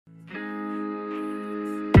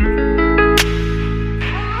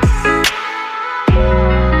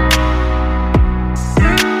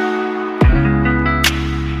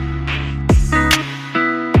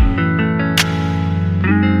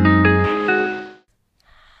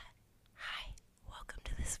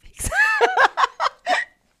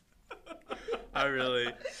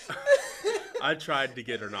I tried to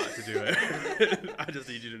get her not to do it. I just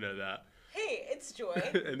need you to know that. Hey, it's Joy.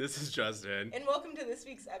 And this is Justin. And welcome to this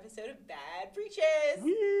week's episode of Bad Breaches.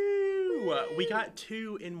 Woo! We got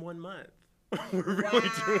 2 in 1 month. We're really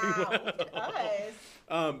doing well. Look at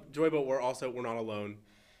us. Joy, but we're not alone.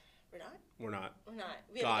 We're not? We're not. We're not.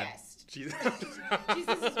 We have a guest. Jesus.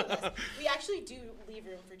 Jesus is with us. We actually do leave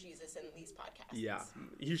room for Jesus in these podcasts. Yeah.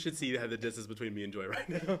 You should see the distance between me and Joy right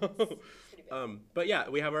now. Pretty big. But yeah,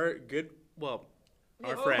 we have our friend. Whoa!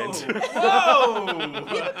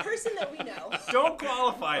 We have a person that we know. Don't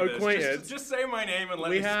qualify this. Acquaintance. Just say my name and let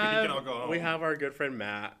me speak and I'll go home. We have our good friend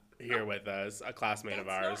Matt here with us, a classmate of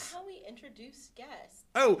ours. That's not how we introduce guests.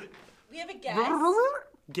 Oh! We have a guest.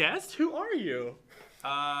 Guest? Who are you?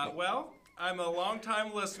 Well, I'm a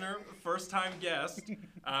long-time listener, first-time guest.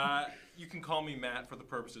 You can call me Matt for the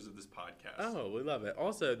purposes of this podcast. Oh, we love it.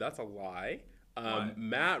 Also, that's a lie. What?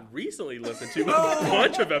 Matt recently listened to a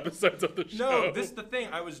bunch of episodes of the show. No, this is the thing.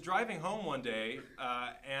 I was driving home one day,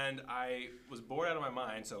 and I was bored out of my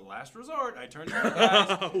mind. So last resort, I turned to you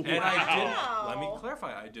guys, and I didn't. Let me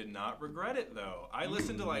clarify. I did not regret it though. I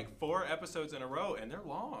listened to like 4 episodes in a row, and they're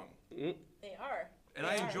long. They are. And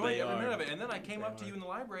I enjoyed every minute of it. And then I came up to you in the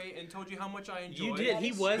library and told you how much I enjoyed. You did.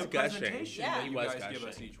 He was the gushing. presentation Yeah. that He you was guys give gushing.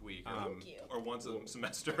 us each week, Thank you. or once a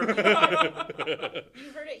semester. You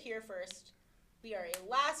heard it here first. We are a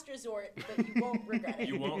last resort, but you won't regret it.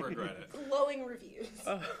 You won't regret it. Glowing reviews.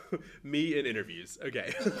 Me in interviews.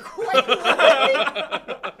 Okay. Quite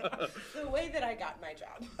literally. The way that I got my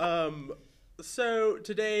job. So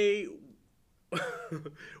today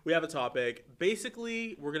we have a topic.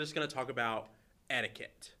 Basically, we're just going to talk about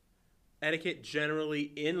etiquette. Etiquette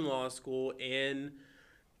generally in law school, in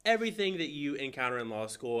everything that you encounter in law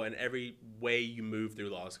school and every way you move through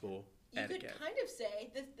law school. You etiquette. could kind of say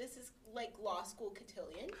that this is like law school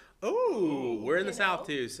cotillion. Oh, we're in the You South know?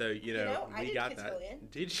 too, so I we did got cotillion.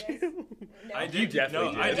 that. Did Yes. you? No. I You did.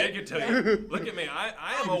 definitely I did. did tell you. Look at me.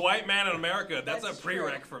 I am a white man in America. That's That's a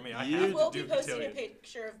prereq for me. I You have I will to be do posting cotillion. a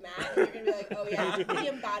picture of Matt, and you're gonna be like, "Oh yeah, the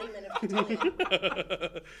embodiment of cotillion."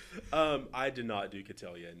 I did not do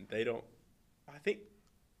cotillion. They don't. I think.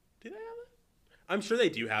 Do they have it? I'm sure they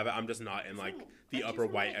do have it. I'm just not in like the Aren't you upper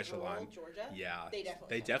from, white like, echelon. rural Georgia? Yeah, They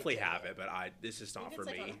definitely definitely have cotillion. it, but it's just not Maybe for it's,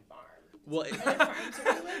 like, me. on a farm. Well, Are there farms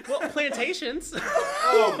where you live? well, plantations.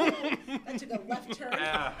 That took a left turn.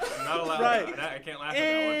 I'm not allowed. Right. I can't laugh at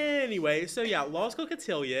that one. Anyway, so yeah, law school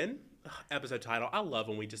cotillion episode title. I love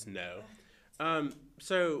when we just know.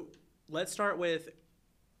 So let's start with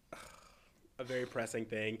a very pressing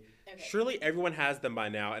thing. Okay. Surely everyone has them by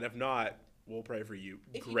now, and if not, we'll pray for you.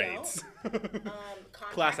 If you Grades. Contact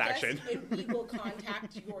Class us, action. and we will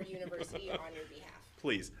contact your university on your behalf.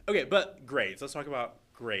 Please. Okay, but grades. Let's talk about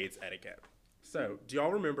grades etiquette. So, do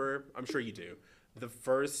y'all remember? I'm sure you do.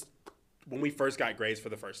 When we first got grades for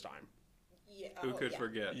the first time. Yeah. Who could yeah.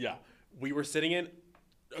 forget? Yeah, we were sitting in.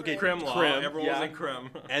 Okay, Crim law. Crim, Everyone yeah. was in crim.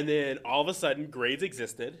 And then all of a sudden, grades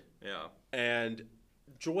existed. Yeah. And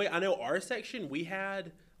Joy, I know our section, we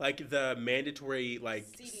had like the mandatory like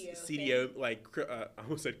CDO like I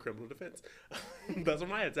almost said criminal defense. That's where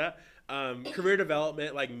my head's at. Career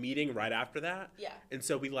development like meeting right after that. Yeah. And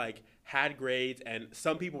so we like had grades, and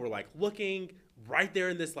some people were like looking right there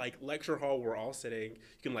in this like lecture hall. We're all sitting.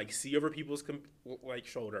 You can like see over people's like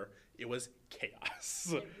shoulder. It was chaos.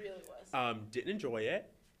 It really was. Didn't enjoy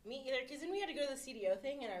it. Me either, because then we had to go to the CDO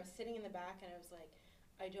thing, and I was sitting in the back, and I was like,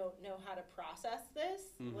 I don't know how to process this.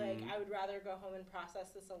 Mm-hmm. Like, I would rather go home and process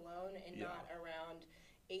this alone and Yeah. not around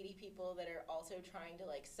 80 people that are also trying to,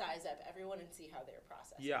 like, size up everyone and see how they're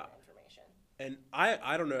processing Yeah. the information. And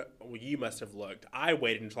I don't know. Well, you must have looked. I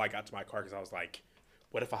waited until I got to my car because I was like,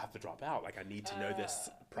 what if I have to drop out? Like, I need to know this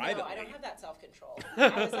privately. No, I don't have that self-control.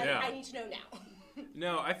 I was like, Yeah. I need to know now.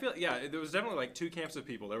 No, I feel, there was definitely like 2 camps of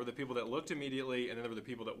people. There were the people that looked immediately, and then there were the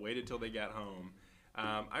people that waited till they got home.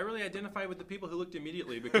 I really identified with the people who looked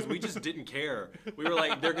immediately because we just didn't care. We were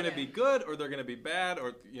like, they're going to be good or they're going to be bad,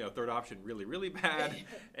 or, third option, really, really bad.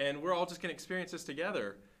 And we're all just going to experience this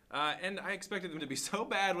together. And I expected them to be so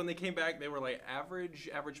bad. When they came back, they were like average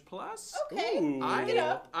plus. Okay, Ooh. pick it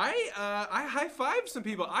up. I high-fived some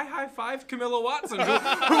people. I high-fived Camilla Watson, who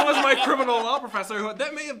was my criminal law professor.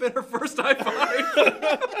 That may have been her first high five.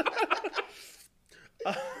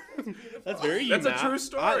 That's very That's a Matt. true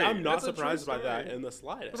story. I'm not That's a true surprised by story. that in the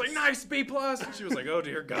slightest. I was like, nice, B+. And she was like, oh,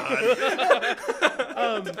 dear God.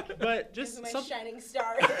 But This just is my some. shining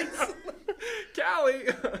star. Callie.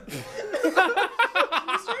 You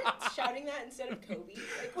start shouting that instead of Kobe,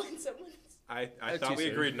 like when someone's... I Too thought we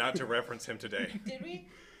soon. agreed not to reference him today. Did we?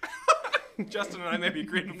 Justin and I maybe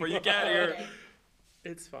agreed before you got here. Okay.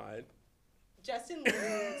 It's fine. Justin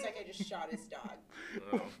literally looks like I just shot his dog.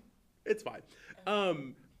 Oh. It's fine.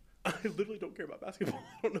 I literally don't care about basketball.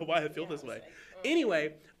 I don't know why I feel Yeah, this I was way. like, oh.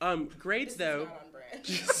 Anyway, grades This though. is not on brand.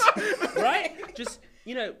 Just, right? Just,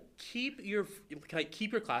 you know, keep your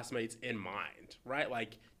classmates in mind, right?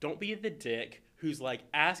 Like, don't be the dick who's like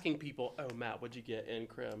asking people, "Oh, Matt, what'd you get in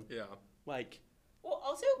crim?" Yeah. Like, Well,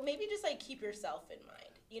 also maybe just like keep yourself in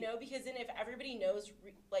mind, you know, because then if everybody knows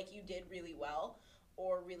like you did really well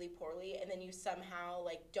or really poorly, and then you somehow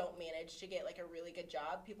like don't manage to get like a really good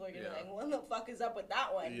job, people are gonna be Yeah. like, "What the fuck is up with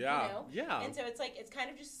that one?" Yeah, You know? yeah. And so it's like it's kind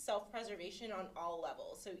of just self-preservation on all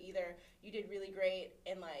levels. So either you did really great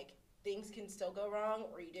and like things can still go wrong,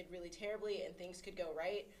 or you did really terribly and things could go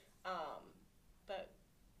right. But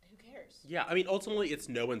who cares? yeah. I mean, ultimately, it's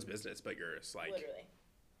no one's business but yours. Like, Literally,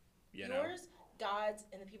 you know. yours, God's,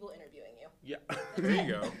 and the people interviewing you. Yeah. There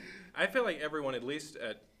you go. I feel like everyone, at least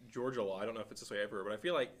at Georgia Law, I don't know if it's this way everywhere, but I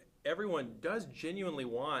feel like everyone does genuinely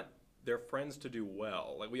want their friends to do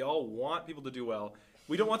well. Like, we all want people to do well.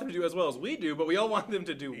 We don't want them to do as well as we do, but we all want them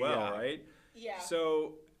to do well, Yeah. right? Yeah.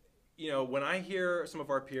 So, you know, when I hear some of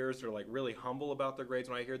our peers that are like really humble about their grades,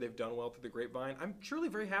 when I hear they've done well through the grapevine, I'm truly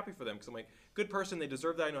very happy for them because I'm like, good person, they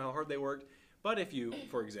deserve that. I know how hard they worked. But if you,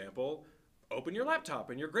 for example, open your laptop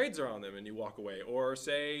and your grades are on them and you walk away, or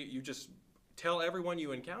say you just tell everyone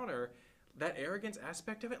you encounter, that arrogance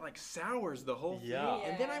aspect of it like sours the whole Yeah. thing.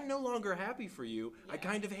 And then Yeah. I'm no longer happy for you. I Yeah.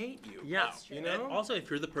 kind of hate you. Yeah, That's true. You know? And also, if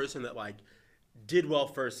you're the person that like did well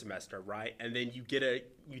first semester, right, and then you get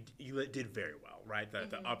you did very well, right,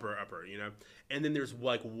 the upper, you know, and then there's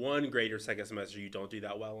like one grade or second semester you don't do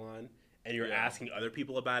that well on, and you're Yeah. asking other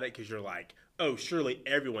people about it because you're like, oh, surely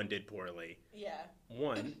everyone did poorly. Yeah.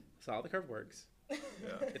 One, that's not how the curve works. Yeah.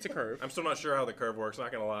 It's a curve. I'm still not sure how the curve works,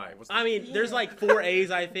 not gonna lie. What's the- I mean, there's Yeah. like 4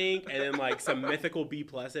 A's, I think, and then like some mythical B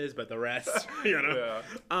pluses, but the rest, you know.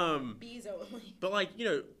 Yeah. Bees only. But like, you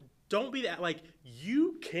know, don't be that like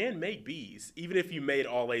you can make B's even if you made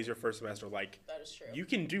all A's your first semester. Like, That is true. you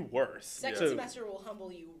can do worse. Second So, semester will humble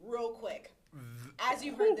you real quick, as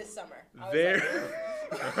you heard this summer. I was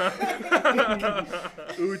there.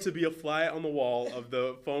 Ooh, to be a fly on the wall of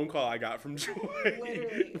the phone call I got from Joy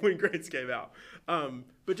Literally. when grades came out.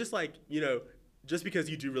 But just like, you know, just because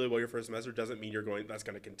you do really well your first semester doesn't mean that's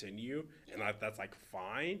going to continue, and that's like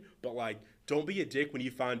fine. But like, don't be a dick when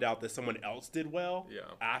you find out that someone else did well Yeah.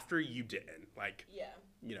 after you didn't. Like, yeah,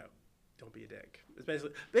 you know, don't be a dick. It's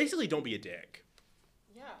basically don't be a dick.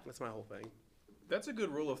 yeah, That's my whole thing. That's a good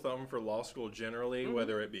rule of thumb for law school generally,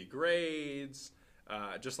 whether it be grades,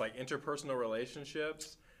 just like interpersonal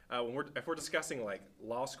relationships. If we're discussing like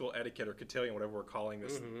law school etiquette or cotillion, whatever we're calling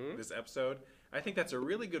this episode, I think that's a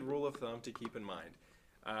really good rule of thumb to keep in mind.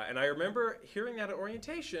 And I remember hearing that at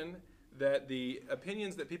orientation, that the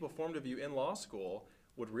opinions that people formed of you in law school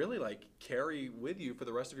would really like carry with you for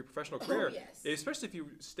the rest of your professional career, yes. especially if you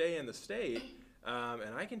stay in the state.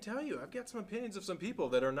 And I can tell you, I've got some opinions of some people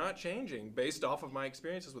that are not changing based off of my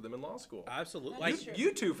experiences with them in law school. Absolutely. That's Like, true.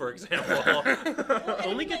 You two, for example. Well, and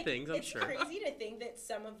Only I mean, good things, I'm sure. It's crazy to think that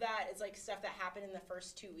some of that is like stuff that happened in the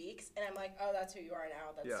first 2 weeks, and I'm like, oh, that's who you are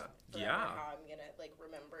now. That's Yeah. forever Yeah. how I'm gonna like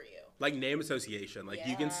remember you. like name association. Like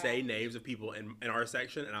you can Yeah. say names of people in our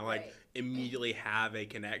section, and I like Right. immediately have a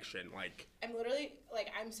connection. Like, I'm literally like,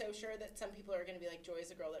 I'm so sure that some people are gonna be like, Joy's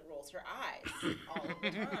the girl that rolls her eyes all of the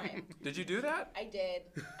time. Did you do that? I did.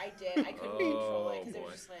 I couldn't control it because it boy.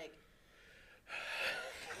 was just like.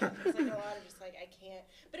 It's like a lot of just like I can't.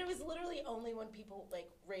 But it was literally only when people like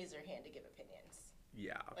raise their hand to give opinions.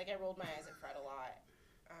 yeah. Like I rolled my eyes at Fred a lot.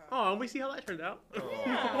 Oh, and we see how that turned out.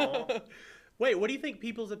 Aw. Wait, what do you think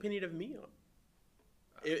people's opinion of me are?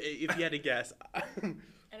 If you had to guess. I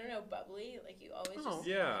don't know, bubbly. Like you always Oh. just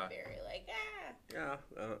Yeah. very like Yeah.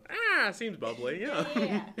 Seems bubbly. Yeah.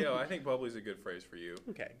 yeah. Yeah, well, I think bubbly's a good phrase for you.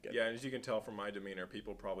 Okay, good. Yeah, and as you can tell from my demeanor,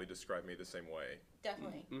 people probably describe me the same way.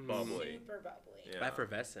 Definitely. Bubbly. Super bubbly. Yeah.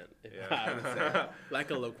 Effervescent. if Yeah. I would say.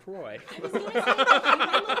 Like a LaCroix. I was gonna say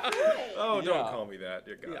that. You were LaCroix. Oh, don't Yeah. call me that,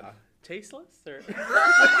 dear God. Yeah. Tasteless? Or?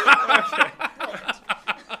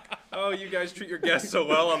 Oh, you guys treat your guests so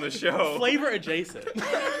well on the show. Flavor adjacent. I mean,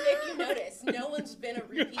 if you notice, no one's been a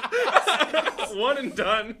repeat guest. One and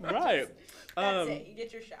done. Right. That's it. You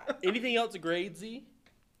get your shot. Anything else gradesy?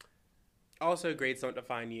 Also, grades don't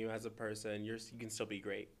define you as a person. You can still be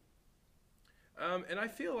great. And I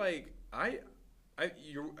feel like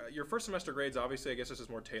your first semester grades, obviously, I guess this is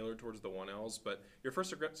more tailored towards the 1Ls, but your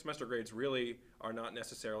first semester grades really are not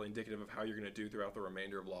necessarily indicative of how you're going to do throughout the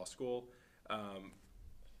remainder of law school.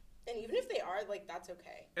 And even if they are, like, that's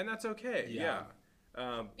okay. And that's okay, Yeah.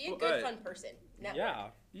 yeah. Be a good, But- fun person. Network. Yeah.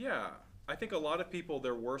 Yeah. I think a lot of people,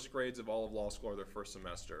 their worst grades of all of law school are their first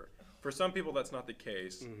semester. For some people, that's not the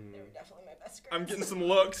case. They were definitely my best grades. I'm getting some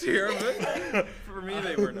looks here, but for me,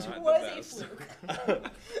 they were not It the was a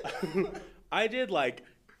best. fluke. I did like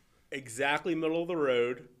exactly middle of the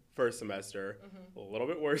road first semester, a little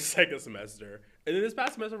bit worse second semester, and then this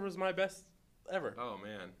past semester was my best ever. Oh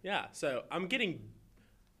man, Yeah, so I'm getting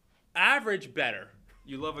average better.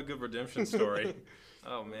 you love a good redemption story.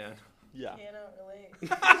 Oh man. Yeah. Cannot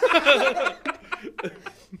relate.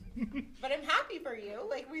 But I'm happy for you,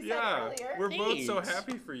 like we said Yeah, earlier. we're both so Thanks.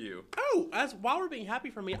 happy for you. Oh, as while we're being happy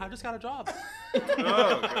for me, I just got a job. Oh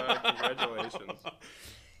god, congratulations.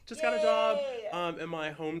 Just got a job Yay. in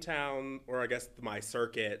my hometown, or I guess my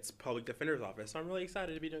circuit's public defender's office. So I'm really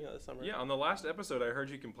excited to be doing that this summer. Yeah, on the last episode, I heard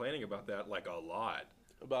you complaining about that like a lot.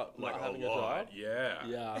 About Like not having a a lot. job. Yeah.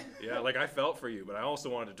 Yeah. Yeah, like I felt for you, but I also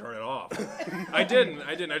wanted to turn it off. I didn't.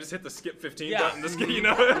 I just hit the skip 15 Yeah. button. This, you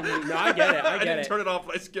know. No, I get it. I get didn't it. turn it off.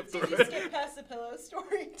 I skipped Did through you it. skip past the pillow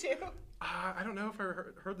story too? I don't know if I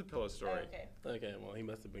heard the pillow story. Okay. Okay, well, he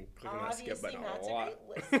must have been clicking that skip Obviously, button Matt's a a lot.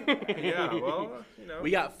 great listener. Yeah, well, you know.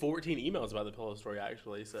 We got 14 emails about the pillow story,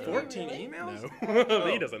 actually. So 14 Really? emails? No, Oh.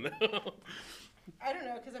 he doesn't know. I don't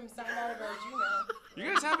know, because I'm signed out of our Gmail.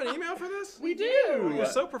 You guys have an email for this? We do. You're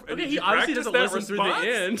so Okay, Did he you obviously practice doesn't that listen through the response?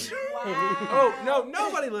 end. Wow. Oh, no,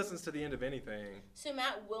 nobody listens to the end of anything. So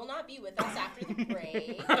Matt will not be with us after the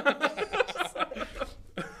break.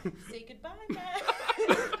 Say goodbye, Matt.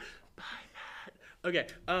 Okay,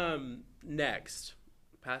 next.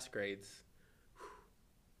 Past grades.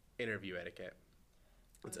 Interview etiquette.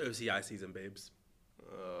 It's OCI season, babes.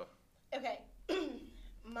 Okay.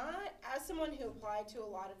 As someone who applied to a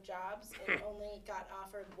lot of jobs and only got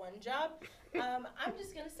offered one job, I'm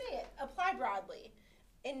just gonna say it. Apply broadly.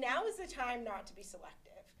 And now is the time not to be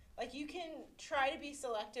selective. Like, you can try to be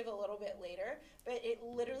selective a little bit later, but it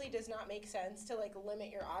literally does not make sense to like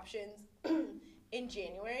limit your options in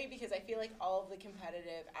January, because I feel like all of the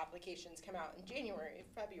competitive applications come out in January,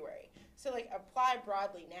 February. So like, apply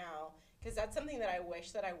broadly now, because that's something that I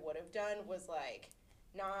wish that I would have done, was like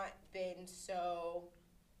not been so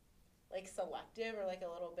like selective or like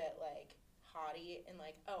a little bit like haughty and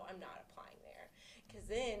like, oh, I'm not applying there, because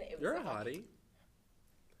then it was You're a like, hottie.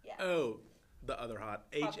 Yeah. Oh, the other hot.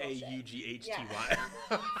 Hot bullshit. H-A-U-G-H-T-Y.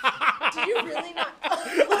 Did you really not?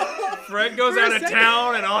 Fred goes For a out of second-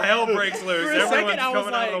 town and all hell breaks loose. For a second, Everyone's I was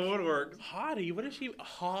coming out of the like- woodwork. Hottie? What is she?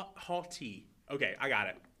 Haughty. Okay, I got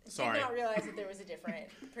it. Sorry. Did not realize that there was a different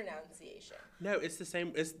pronunciation. No, it's the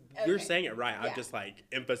same. It's You're Okay. saying it right. Yeah. I'm just like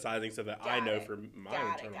emphasizing so that I Got know it. for my Got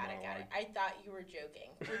own it. terminology. I thought you were joking.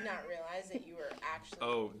 Did not realize that you were actually.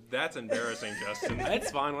 Oh, that's embarrassing, Justin. It's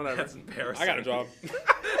fine, whatever. That's embarrassing. I got a job.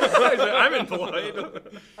 I'm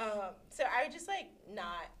employed. So I would just like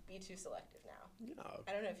not be too selective now. Yeah.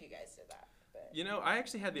 I don't know if you guys did that, but You know, I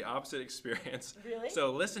actually had the opposite experience. Really?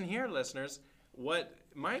 So listen here, listeners. What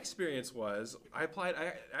my experience was, I applied.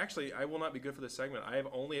 I will not be good for this segment. I have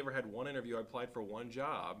only ever had one interview. I applied for one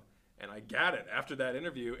job, and I got it after that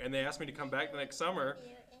interview. And they asked me to come back the next summer.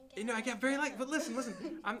 You know, I got very lucky. But listen.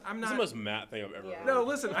 I'm It's not. the most Matt thing I've ever Yeah. heard. No,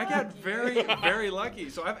 listen, I got very, very lucky.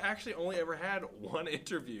 So I've actually only ever had one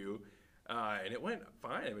interview, and it went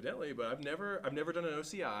fine, evidently. But I've never done an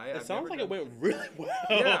OCI. It sounds like it went really well.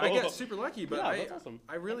 Yeah, I got super lucky, but Yeah, that's awesome.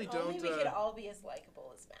 I really if don't. only we could all be as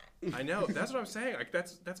likable as Matt. I know. That's what I'm saying. Like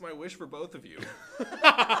that's my wish for both of you.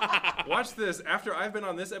 Watch this. After I've been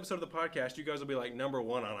on this episode of the podcast, you guys will be like number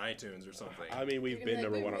 1 on iTunes or something. I mean, we've You're been gonna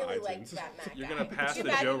be number like, one we on really iTunes. liked that Matt You're guy. gonna pass Too the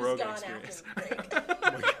bad Joe he was Rogan gone experience. after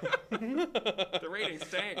the break. The rating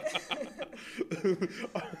stinks.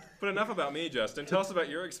 But enough about me, Justin. Tell us about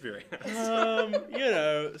your experience.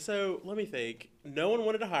 So let me think. No one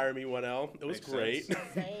wanted to hire me, 1L. It was Makes great. sense.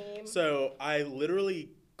 Same. So I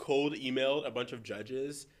literally cold emailed a bunch of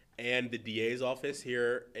judges and the DA's office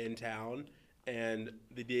here in town, and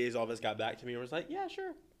the DA's office got back to me and was like, "Yeah,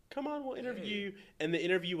 sure, come on, we'll interview you." And the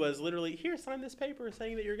interview was literally, "Here, sign this paper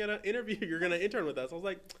saying that you're gonna intern with us." I was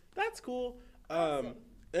like, "That's cool." Awesome.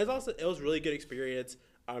 It was a really good experience.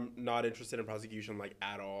 I'm not interested in prosecution like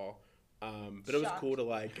at all. But it was Shocked. cool to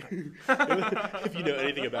like, if you know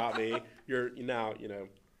anything about me, you're now,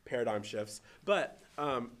 paradigm shifts. But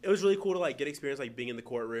it was really cool to like get experience like being in the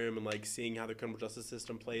courtroom and like seeing how the criminal justice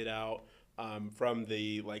system played out from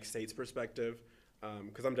the like state's perspective.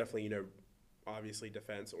 Because I'm definitely, obviously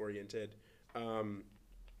defense oriented.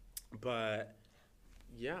 But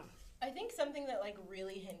yeah. I think something that like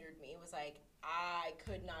really hindered me was like I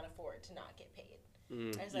could not afford to not get paid.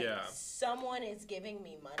 I was like, Yeah. someone is giving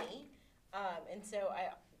me money, and so I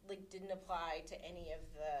like didn't apply to any of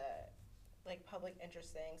the like public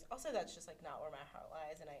interest things. Also, that's just like not where my heart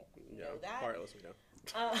lies, and I know that. Heartless,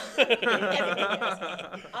 Everything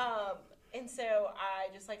goes. And so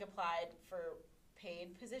I just like applied for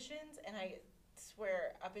paid positions, and I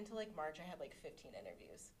swear up until like March I had like 15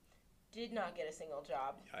 interviews. Did not get a single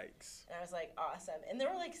job. Yikes. And I was like, awesome. And there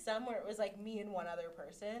were like some where it was like me and one other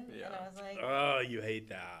person. Yeah. And I was like, Oh, you hate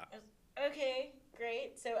that. okay,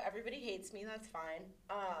 great. So everybody hates me. That's fine.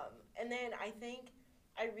 And then I think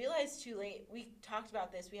I realized too late. We talked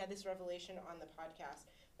about this. We had this revelation on the podcast.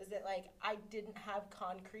 Was that like I didn't have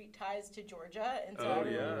concrete ties to Georgia, and so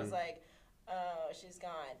everyone was like, "Oh, she's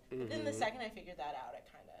gone." But then the second I figured that out, it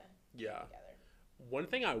kind of Yeah. together. One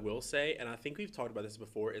thing I will say, and I think we've talked about this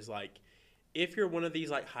before, is like if you're one of these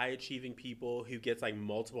like high achieving people who gets like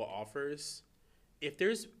multiple offers, if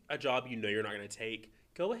there's a job you know you're not going to take,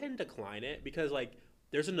 go ahead and decline it, because like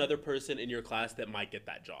there's another person in your class that might get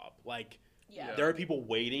that job. Like Yeah. there are people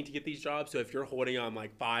waiting to get these jobs, so if you're holding on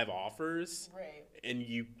like 5 offers Right. and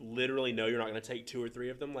you literally know you're not going to take 2 or 3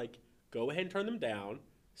 of them, like go ahead and turn them down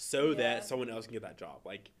so Yeah. that someone else can get that job.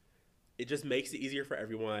 Like it just makes it easier for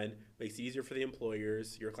everyone, makes it easier for the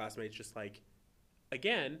employers, your classmates. Just like,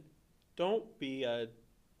 again, don't be a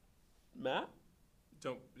Matt.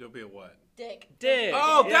 Don't be a what? Dick. Dick.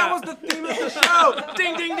 Oh, Yeah. that was the theme of the show.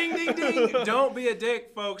 Ding, ding, ding, ding, ding. Don't be a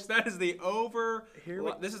dick, folks. That is the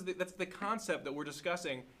that's the concept that we're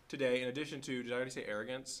discussing today. In addition to, did I already say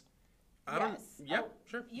arrogance? I don't. Yes. Yep. Oh,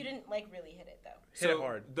 Sure. You didn't like really hit it though. Hit it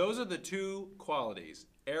hard. Those are the 2 qualities: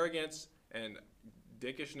 arrogance and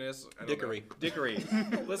dickishness. I don't Dickery. know.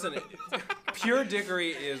 Dickery. Listen, pure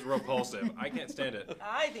dickery is repulsive. I can't stand it.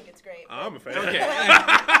 I think it's great. I'm a fan. Okay.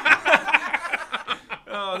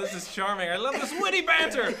 Oh, this is charming. I love this witty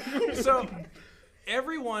banter. So,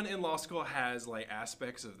 everyone in law school has like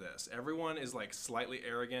aspects of this. Everyone is like slightly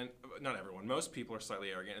arrogant. Not everyone. Most people are slightly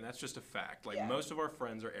arrogant, and that's just a fact. Like Yeah. most of our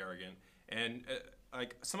friends are arrogant, and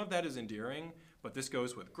like some of that is endearing. But this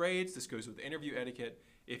goes with grades. This goes with interview etiquette.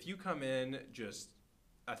 If you come in just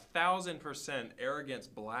 1,000% arrogance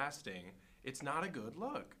blasting, it's not a good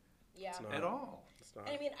look Yeah. not. at all. It's not.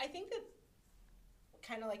 And I mean, I think that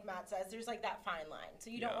kind of like Matt says, there's like that fine line. So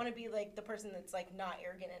you don't Yeah. want to be like the person that's like not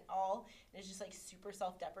arrogant at all and is just like super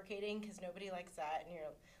self-deprecating, because nobody likes that, and you're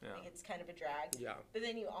like, it's kind of a drag. Yeah. But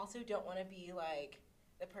then you also don't want to be like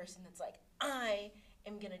the person that's like, I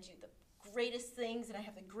am gonna do the greatest things and I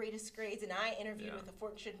have the greatest grades and I interviewed Yeah. with a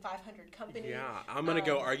Fortune 500 company. Yeah. I'm gonna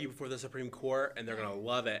go argue before the Supreme Court, and they're gonna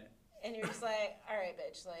love it. And you're just like, all right,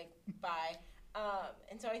 bitch, like, bye.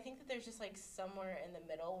 And so I think that there's just like somewhere in the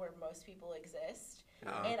middle where most people exist.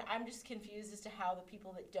 And I'm just confused as to how the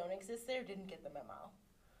people that don't exist there didn't get the memo.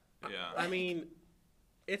 Yeah. I mean,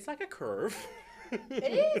 it's like a curve. It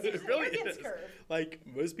is. It's It an really arrogance is. curve. Like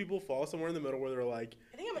most people fall somewhere in the middle where they're like,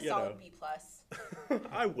 I think I'm a you solid know. B plus.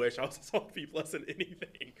 I wish I was a solid B plus in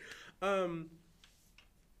anything.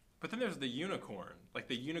 But then there's the unicorn, like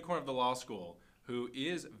the unicorn of the law school, who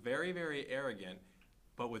is very, very arrogant,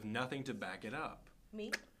 but with nothing to back it up.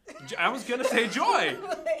 Me? I was gonna say Joy,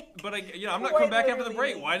 Like, but I'm not Quite coming back after the literally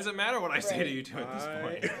break. me. Why does it matter what I say to Right. you two at this I-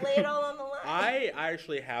 point? lay it all on the line. I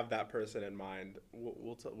actually have that person in mind.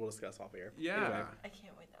 We'll discuss off air. Yeah. I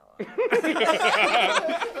can't wait that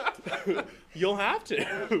long. You'll have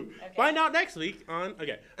to find out next week on.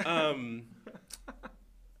 Okay.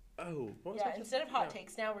 Oh. What was Yeah, I instead of hot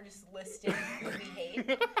takes, now we're just listing who we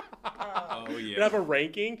hate. Oh You yeah. have a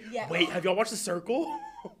ranking? Yeah. Wait, have y'all watched The Circle?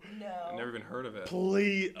 No. I've never even heard of it.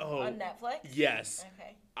 Please. Oh. On Netflix? Yes.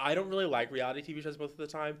 Okay. I don't really like reality TV shows most of the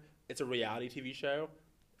time. It's a reality TV show,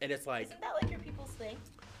 and it's like Isn't that like your people's thing?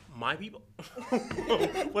 my people.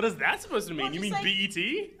 What is that supposed to mean? Well, You just mean like-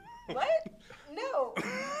 BET? What? No.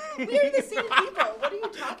 We are the same people. What are you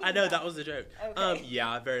talking I know about? that was a joke. Okay.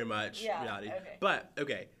 Yeah, very much Yeah, reality. okay. But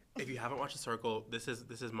okay, if you haven't watched The Circle, this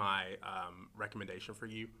is my recommendation for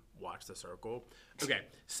you. Watch The Circle. Okay,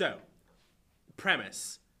 so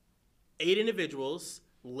premise: 8 individuals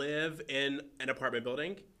live in an apartment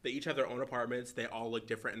building. They each have their own apartments. They all look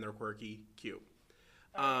different and they're quirky, cute.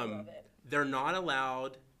 I love it. They're not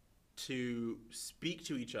allowed to speak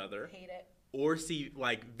to each other Hate it. or see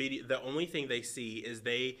like video. The only thing they see is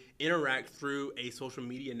they interact through a social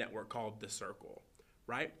media network called The Circle,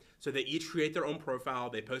 right? So they each create their own profile,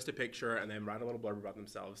 they post a picture, and then write a little blurb about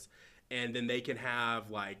themselves, and then they can have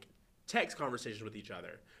like text conversations with each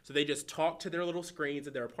other. So they just talk to their little screens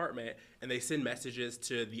at their apartment, and they send messages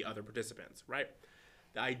to the other participants, right?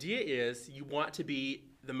 The idea is you want to be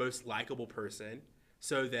the most likable person,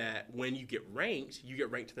 so that when you get ranked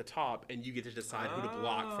to the top, and you get to decide who to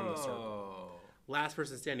block from the circle. Oh. Last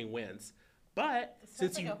person standing wins. But This sounds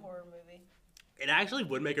since like you, a horror movie. it actually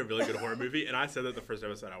would make a really good horror movie, and I said that the first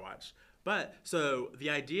episode I watched. But so the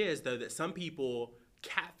idea is though that some people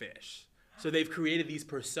catfish. So they've created these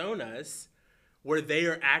personas where they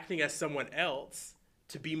are acting as someone else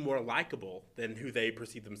to be more likable than who they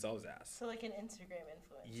perceive themselves as. So like an Instagram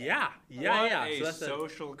influencer. Yeah. What So a that's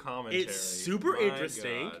social commentary. it's super My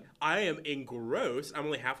interesting. God. I am engrossed. I'm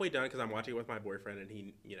only halfway done because I'm watching it with my boyfriend and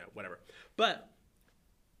he, whatever. But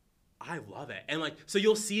I love it. And like, so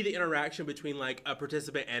you'll see the interaction between like a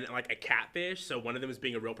participant and like a catfish. So one of them is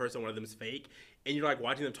being a real person, one of them is fake. And you're like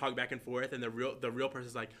watching them talk back and forth. And the real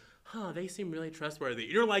person's like, they seem really trustworthy.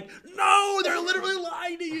 And you're like, no, they're literally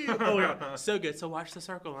lying to you. Oh my God. So good. So watch The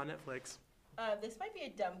Circle on Netflix. This might be a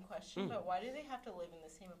dumb question, but why do they have to live in the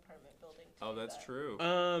same apartment building? to Oh, do that's that?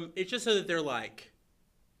 true. It's just so that they're like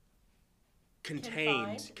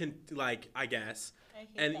contained, like I guess, I hate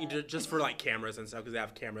and that. just for like cameras and stuff because they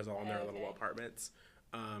have cameras all in their little Okay. apartments.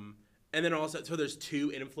 And then also, so there's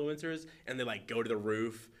two influencers, and they like go to the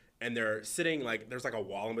roof, and they're sitting like there's like a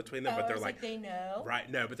wall in between them, Oh, but I they're was like they know. right,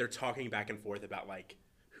 no, but they're talking back and forth about like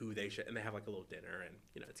who they should, and they have like a little dinner,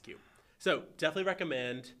 and it's cute. So definitely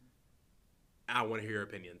recommend. I want to hear your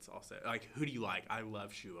opinions also. Like, who do you like? I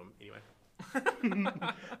love Shuam. Anyway,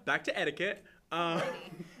 back to etiquette.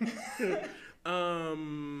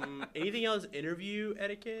 Anything else? Interview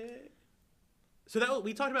etiquette. So that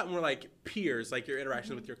we talked about more like peers, like your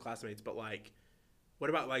interaction with your classmates. But like, what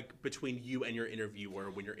about like between you and your interviewer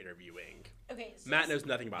when you're interviewing? Okay. So Matt knows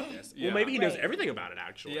nothing about this. Yeah. Well, maybe he knows Right. everything about it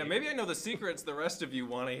actually. Yeah, maybe I know the secrets the rest of you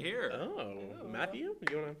want to hear. Oh, Matthew,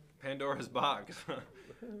 you wanna? Pandora's box.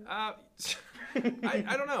 I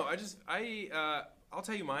don't know. I'll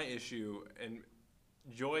tell you my issue, and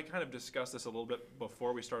Joy kind of discussed this a little bit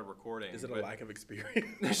before we started recording. Is it a but- lack of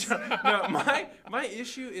experience? No, my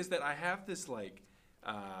issue is that I have this like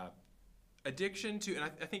addiction to, and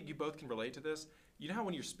I think you both can relate to this. You know how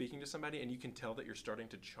when you're speaking to somebody and you can tell that you're starting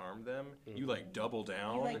to charm them, you like double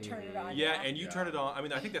down. you like turn it on. Yeah, and you turn Yeah. it on. I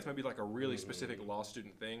mean, I think that's maybe like a really specific law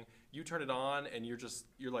student thing. You turn it on, and you're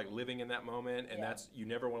like living in that moment, and Yeah. that's you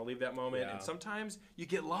never want to leave that moment. Yeah. And sometimes you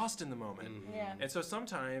get lost in the moment, Yeah. and so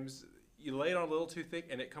sometimes you lay it on a little too thick,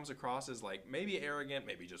 and it comes across as like maybe arrogant,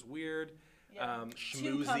 maybe just weird. Yeah.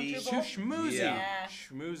 Too Schmoozy. comfortable. Too schmoozy. Yeah.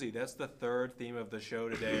 Schmoozy. That's the third theme of the show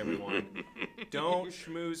today, everyone. Don't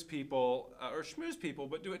schmooze people, or schmooze people,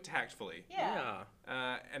 but do it tactfully. Yeah.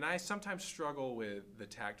 And I sometimes struggle with the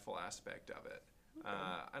tactful aspect of it.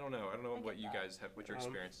 I don't know. I don't know what you guys have, what your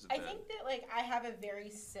experiences have I been. think that like I have a very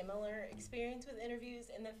similar experience with interviews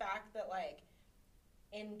in the fact that like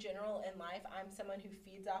in general in life I'm someone who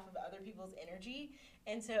feeds off of other people's energy,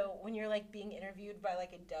 and so when you're like being interviewed by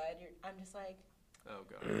like a dud, I'm just like, Oh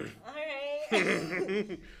god. all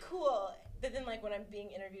right, cool. But then like when I'm being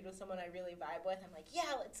interviewed with someone I really vibe with, I'm like,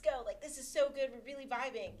 yeah, let's go. Like this is so good. We're really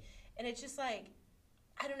vibing, and it's just like.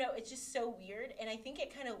 I don't know, it's just so weird, and I think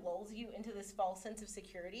it kind of lulls you into this false sense of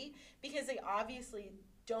security because they obviously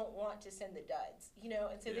don't want to send the duds,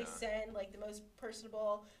 and so they Yeah. send like the most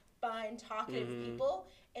personable, fun, talkative people,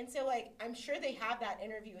 and so like I'm sure they have that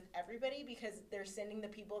interview with everybody because they're sending the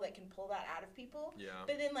people that can pull that out of people. Yeah.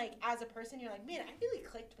 But then like as a person, you're like, man, I really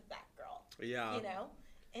clicked with that girl, Yeah.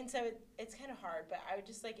 and so it's kind of hard, but I would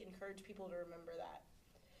just like encourage people to remember that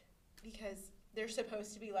because they're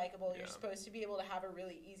supposed to be likable. You're Yeah. supposed to be able to have a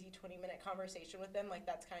really easy 20-minute conversation with them. Like,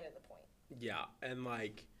 that's kind of the point. Yeah, and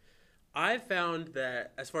like I've found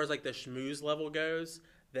that as far as like the schmooze level goes,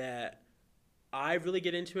 that I really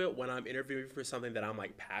get into it when I'm interviewing for something that I'm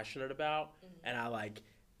like passionate about, and I like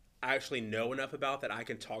actually know enough about that I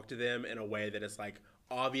can talk to them in a way that it's like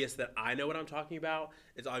obvious that I know what I'm talking about.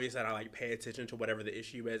 It's obvious that I like pay attention to whatever the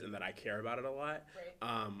issue is and that I care about it a lot.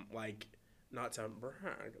 Right. Like not to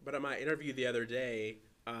brag, but at my interview the other day,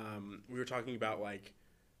 we were talking about like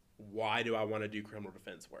why do I want to do criminal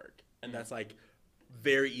defense work, and that's like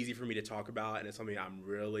very easy for me to talk about, and it's something I'm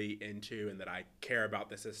really into and that I care about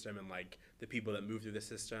the system and like the people that move through the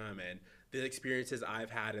system and the experiences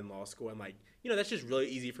I've had in law school, and like that's just really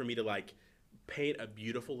easy for me to like paint a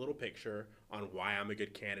beautiful little picture on why I'm a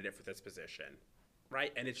good candidate for this position,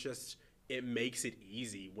 right? And it's just it makes it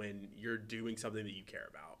easy when you're doing something that you care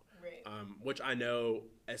about. Right. Which I know,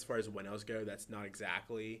 as far as Winnells go, that's not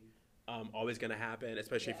exactly always going to happen,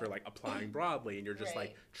 especially for like applying broadly, and you're just like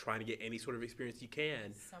Right. trying to get any sort of experience you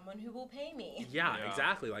can. Someone who will pay me. Yeah, Yeah.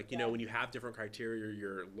 exactly. Like Yeah. when you have different criteria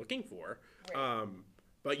you're looking for. Right.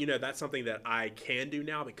 But that's something that I can do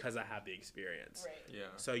now because I have the experience. Right. Yeah.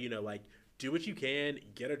 So like do what you can,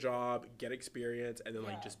 get a job, get experience, and then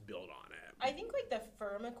like Yeah. just build on it. I think like the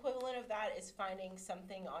firm equivalent of that is finding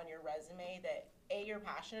something on your resume that A, you're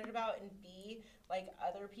passionate about, and B, like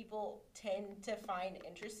other people tend to find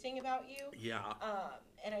interesting about you. Yeah.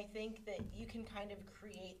 And I think that you can kind of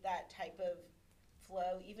create that type of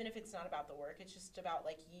flow, even if it's not about the work. It's just about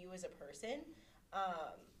like you as a person.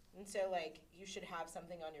 And so like you should have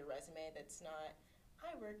something on your resume that's not,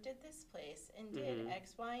 I worked at this place and did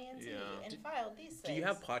X, Y, and Z and filed these things. Do you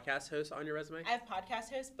have podcast hosts on your resume? I have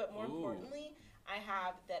podcast hosts, but more importantly, I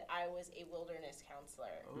have that I was a wilderness counselor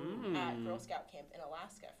at Girl Scout camp in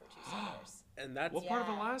Alaska for 2 summers. And that's What part of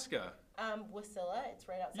Alaska? Wasilla, it's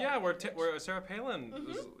right outside. Yeah, of where Sarah Palin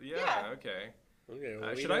was. Yeah, Yeah. okay. Okay,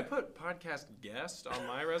 well, Should I put podcast guest on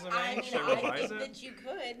my resume? I mean, Should I I revise think it? that you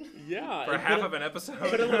could. Yeah. For and half put of an episode?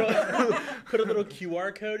 Put a little, put a little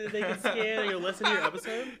QR code that they can scan and you'll listen to your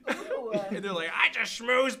episode. Ooh. And they're like, I just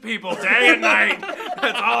schmooze people day and night.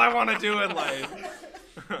 That's all I want to do in life.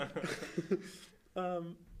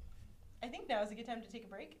 I think now is a good time to take a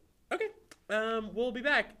break. Okay. We'll be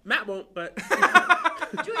back. Matt won't, but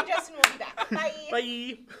Joy and Justin will be back. Bye.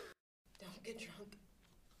 bye. Don't get drunk.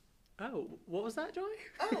 Oh, what was that, Joy?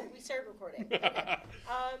 Oh, we started recording. Okay.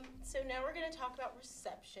 So now we're going to talk about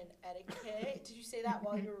reception etiquette. Did you say that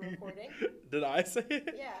while you were recording? Did I say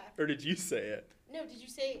it? Yeah. Or did you say it? No, did you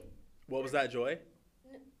say... What was that, Joy?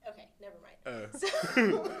 Okay, never mind.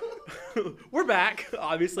 Oh. So, We're back.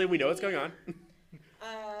 Obviously, we know what's going on.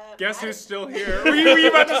 Guess Matt who's is- still here? Were you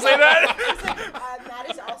about to say that? Matt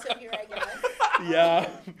is also here, I guess. Yeah.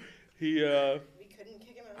 He, We couldn't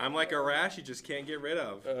kick him out. I'm like a rash you just can't get rid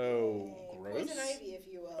of. oh, gross. Poison ivy, if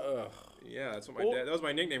you will. Ugh. Yeah, that's what my dad. That was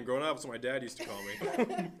my nickname growing up. That's what my dad used to call me.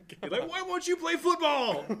 He's like, "Why won't you play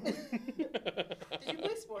football?" Did you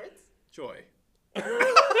play sports? Joy. Did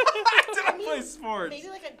I mean, play sports? Maybe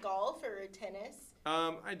like a golf or a tennis.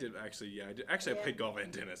 I did actually. Yeah, I did. Actually, I Yeah. played golf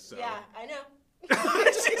and tennis. So. Yeah, I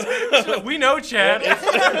know. We know, Chad.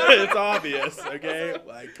 It's obvious, okay?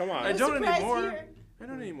 Like, come on. I don't surprised anymore. here. I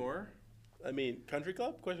don't anymore. I mean, country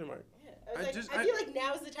club? Question mark. Yeah, I I feel like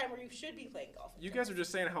now is the time where you should be playing golf. You guys are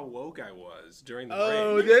just saying how woke I was during the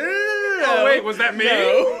Oh, break. no. Oh, wait, was that me?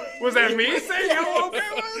 No. Was that me saying how woke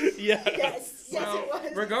I was? Yeah. Yes, yes, Well, it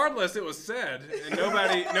was. regardless, it was said, and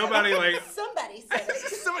nobody like. Somebody said it.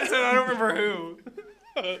 Somebody said I don't remember who.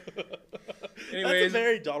 That's a Anyways,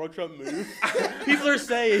 very Donald Trump move. People are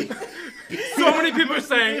saying. so many people are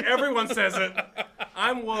saying. Everyone says it.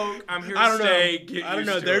 I'm woke. I'm here to I don't stay. know. Get I don't used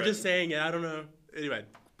know. to They're it. just saying it. I don't know. Anyway,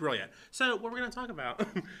 brilliant. So what we're gonna talk about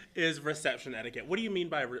is reception etiquette. What do you mean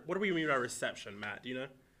by what do we mean by reception, Matt? Do you know?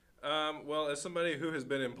 Well, as somebody who has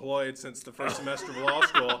been employed since the first semester of law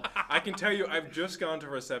school, I can tell you I've just gone to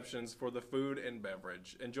receptions for the food and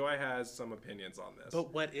beverage, and Joy has some opinions on this.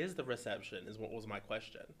 But what is the reception? Is what was my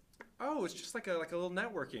question. Oh, it's just like a little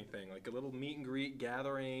networking thing, like a little meet and greet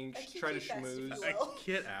gathering, A try to kiki fest, if schmooze. you will.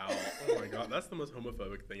 Get out! Oh my god, that's the most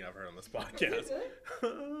homophobic thing I've heard on this podcast.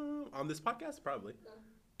 On this podcast, probably.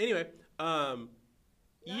 Anyway, Not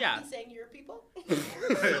yeah. me saying your people.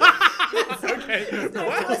 Okay.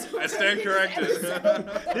 I stand corrected.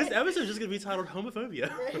 This episode's just gonna be titled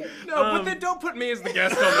homophobia. No, but then don't put me as the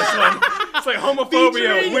guest on this one. It's like homophobia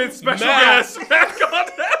Featuring with special Matt. guest Matt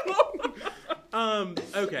Condell.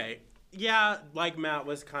 Okay. Yeah, like Matt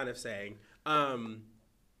was kind of saying,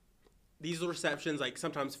 these receptions, like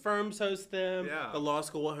sometimes firms host them, Yeah. the law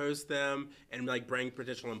school will host them, and like bring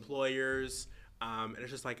potential employers. And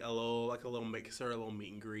it's just like a little mixer, a little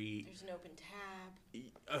meet and greet. There's an open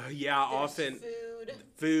tab. Yeah, There's often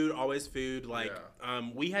food. always food. Like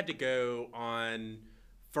we had to go on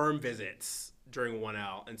firm visits during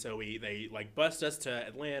 1L, and so they like bussed us to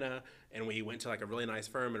Atlanta, and we went to like a really nice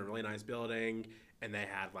firm in a really nice building, and they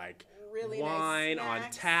had like Really nice wine on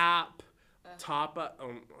snacks. tap, not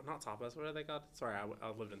tapas. What are they called? Sorry, I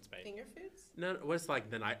lived in Spain. Finger foods? No, what's like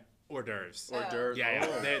the night hors d'oeuvres? Oh. Hors d'oeuvres. Yeah,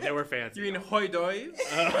 Oh. they were fancy. You mean hoi dois?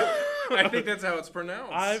 I think that's how it's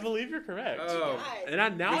pronounced. I believe you're correct. Oh. Guys,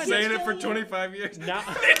 And now Been I saying know, it for 25 years. Now-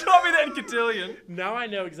 They told me that in cotillion. now I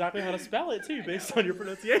know exactly how to spell it too, based on your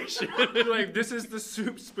pronunciation. Like, this is the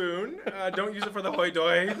soup spoon. Don't use it for the hoi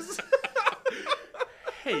dois.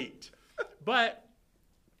 Hate, but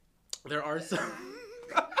there are some. Sounds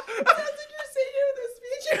like you're singing with a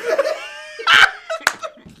speech.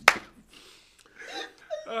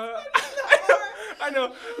 I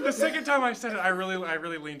know. The second time I said it, I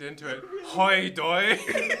really leaned into it. Hoi dois.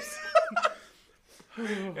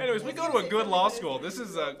 Anyways, we go to a good law school. This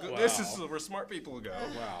is Wow. where smart people go.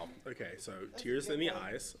 Wow. Okay, so tears in the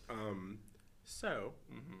eyes.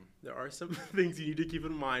 There are some things you need to keep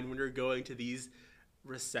in mind when you're going to these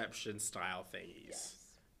reception style thingies. Yes.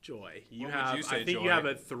 Joy, you What would have. you say, I think Joy? you have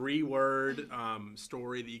a 3-word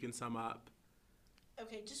story that you can sum up.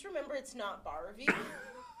 Okay, just remember it's not bar review.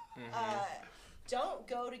 Don't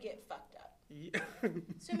go to get fucked up. Yeah.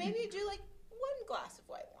 So maybe you do like one glass of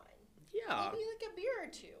white wine. Yeah. Maybe like a beer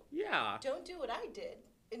or two. Yeah. Yeah. Don't do what I did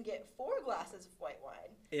and get 4 glasses of white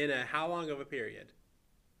wine. In a how long of a period?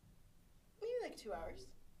 Maybe like 2 hours.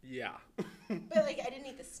 Yeah. But like I didn't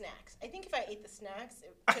eat the snacks. I think if I ate the snacks,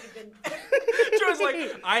 it could have been. Joy's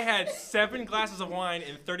like, I had 7 glasses of wine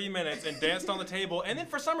in 30 minutes and danced on the table, and then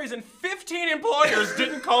for some reason, 15 employers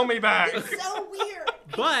didn't call me back. It's so weird. I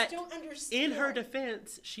But just don't understand. in her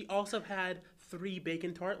defense, she also had 3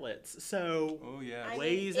 bacon tartlets. So Oh yeah. I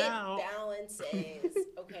ways mean, it out. balances.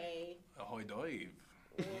 Okay. Ahoy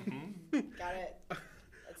dive. Got it.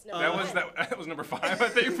 That's That was number 5, I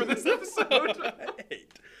think, for this episode. Right.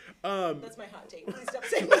 That's my hot take. Please stop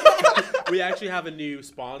saying that. We actually have a new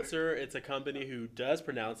sponsor. It's a company who does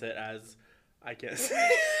pronounce it as, I can't say.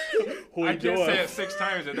 I can't say it 6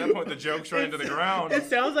 times. At that point, the joke's right into the ground. It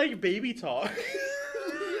sounds like baby talk.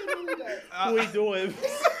 Hoi doi.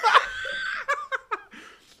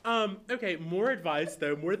 Okay, more advice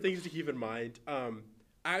though, more things to keep in mind.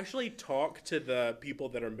 Actually talk to the people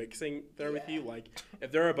that are mixing there with you. Yeah. Like,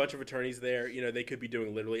 if there are a bunch of attorneys there, you know, they could be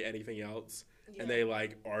doing literally anything else. Yeah. And they,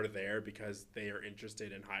 like, are there because they are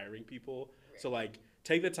interested in hiring people. So, like,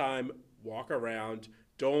 take the time, walk around.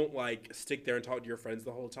 Don't, like, stick there and talk to your friends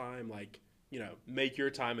the whole time. Like, you know, make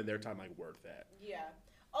your time and their time, like, worth it. Yeah.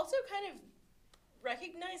 Also, kind of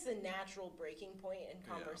recognize the natural breaking point in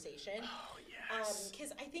conversation. Oh, yes.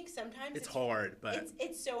 Because I think sometimes It's hard, but...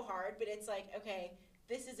 it's so hard, but it's like, okay,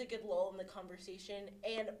 this is a good lull in the conversation,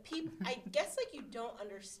 and people, I guess, like, you don't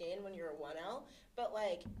understand when you're a 1L, but,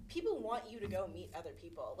 like, people want you to go meet other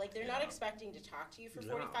people. Like, they're not expecting to talk to you for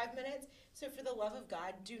 45 minutes, so for the love of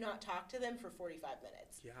God, do not talk to them for 45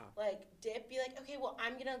 minutes. Yeah. Like, dip, be like, okay, well,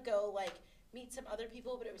 I'm gonna go, like, meet some other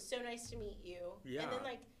people, but it was so nice to meet you. Yeah. And then,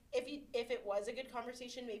 like, if it was a good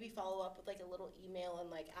conversation, maybe follow up with, like, a little email and,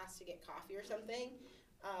 like, ask to get coffee or something.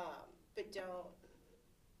 But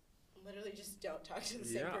literally just don't talk to the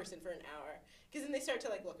same person for an hour. Because then they start to,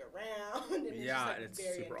 like, look around. And it's just, like, and it's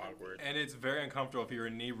very super uncomfortable. awkward. And it's very uncomfortable if you're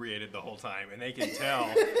inebriated the whole time, and they can tell.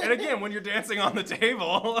 And again, when you're dancing on the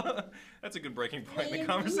table, that's a good breaking point in the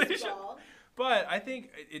conversation. Foosball. But I think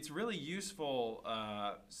it's really useful,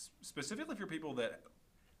 specifically for people that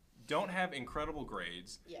don't have incredible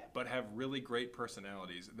grades, but have really great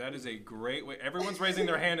personalities. That is a great way. Everyone's raising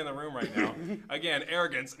their hand in the room right now. Again,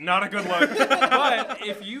 arrogance, not a good look. But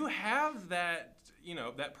if you have that, you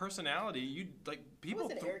know, that personality, you like people.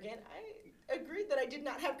 I wasn't arrogant. I agreed that I did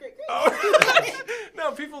not have great grades. Oh.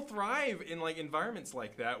 No, people thrive in like environments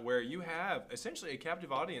like that where you have essentially a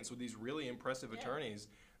captive audience with these really impressive attorneys.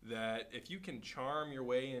 That if you can charm your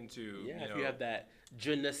way into, If you have that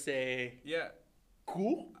je ne sais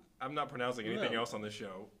cool. I'm not pronouncing anything else on this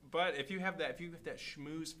show, but if you have that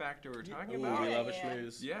schmooze factor we're talking about, We love a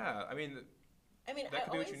schmooze. yeah, I mean, I mean, that I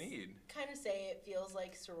could be what always you need. kind of say it feels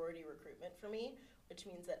like sorority recruitment for me, which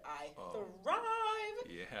means that I thrive.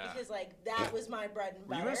 Yeah. Because, like, that was my bread and Were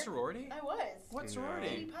butter. you in a sorority? I was. What Sweetie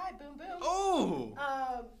sorority? pie, boom, boom. Oh!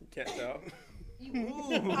 Can't tell.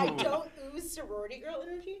 I don't ooze sorority girl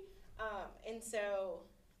energy. And so,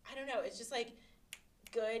 I don't know, it's just, like,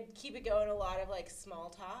 good, keep it going, a lot of, like, small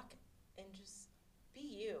talk, and just be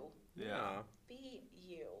you. Yeah. Be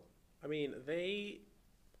you. I mean, they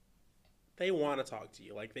want to talk to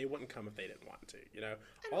you. Like, they wouldn't come if they didn't want to, you know?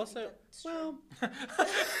 I don't Also, think that's true.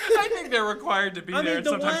 I think they're required to be there, and the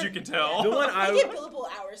sometimes one- you can tell. the one I get billable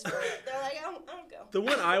hours for it. They're like, I don't go. the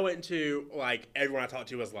one I went to, like, everyone I talked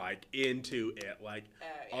to was, like, into it. Like,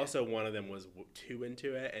 Yeah. also one of them was too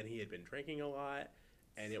into it, and he had been drinking a lot,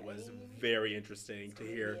 and it was Same. very interesting to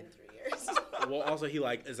hear. In 3 years. Well, also, he,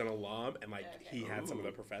 like, is an alum, and, like, Okay. he had some of the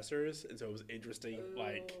Ooh. professors, and so it was interesting,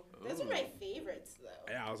 like... Ooh. Those are my favorites,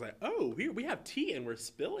 though. Yeah, I was like, oh, here we have tea and we're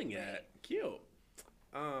spilling it. Right. Cute.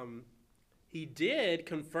 He did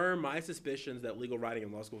confirm my suspicions that legal writing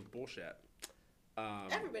in law school is bullshit.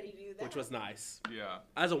 Everybody do that. Which was nice. Yeah.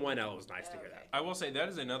 As a 1L, it was nice to hear that. I will say that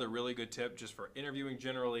is another really good tip just for interviewing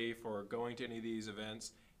generally, for going to any of these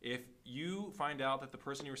events. If you find out that the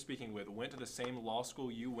person you were speaking with went to the same law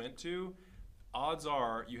school you went to, odds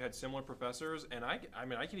are you had similar professors. And I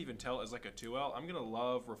mean, I can even tell as like a 2L, I'm going to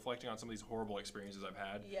love reflecting on some of these horrible experiences I've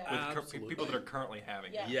had Yeah. with people that are currently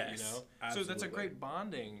having Yeah. it. Yes, You know? So absolutely. that's a great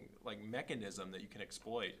bonding like mechanism that you can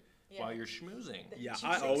exploit while you're schmoozing. Yeah,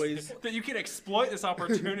 I always... That you can exploit this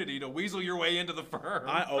opportunity to weasel your way into the firm.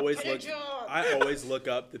 I always Get a look. job. I always look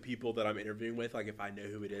up the people that I'm interviewing with, like if I know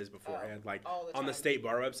who it is beforehand. Like all the on the time. state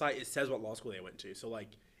bar website, it says what law school they went to. So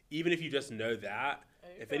like, even if you just know that,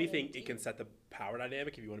 you're if going anything, deep. it can set the power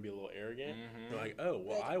dynamic if you want to be a little arrogant. Mm-hmm. You're like, oh,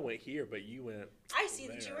 well, Like- I went here, but you went. I see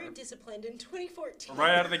that you there. were disciplined in 2014.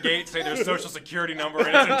 Right out of the gate, say their social security number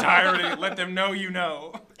in its entirety. Let them know you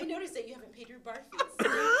know. I noticed that you haven't paid your bar fees.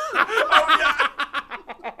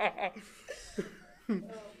 Oh,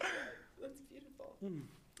 that's beautiful.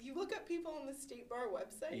 You look up people on the state bar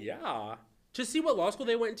website. Yeah. To see what law school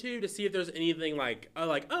they went to see if there's anything like, oh,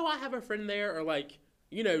 I have a friend there, or like,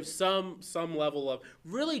 you know, some level of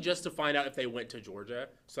really just to find out if they went to Georgia,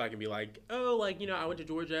 so I can be like, oh, like, you know, I went to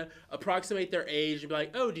Georgia, approximate their age, and be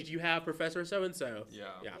like, oh, did you have Professor so and so? Yeah.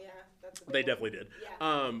 Yeah, that's a big They one. definitely did.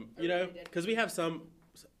 Yeah. You know, really did. because we have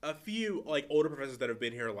a few like older professors that have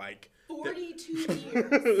been here like 42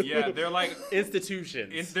 years. Yeah, they're like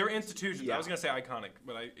institutions. they're institutions. Yeah. I was gonna say iconic,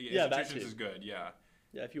 but Yeah, that institutions too. is good. Yeah.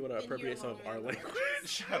 Yeah, if you want to In appropriate your some of our home language.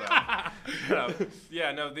 Shut up. Shut up.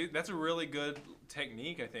 Yeah, no, that's a really good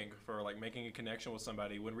technique, I think, for like making a connection with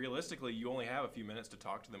somebody when realistically you only have a few minutes to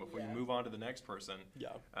talk to them before Yeah. you move on to the next person. Yeah.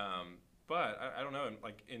 But I don't know,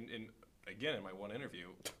 like in my one interview,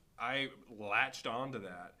 I latched onto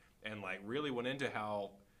that and like really went into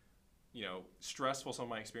how, you know, stressful some of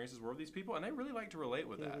my experiences were with these people, and they really like to relate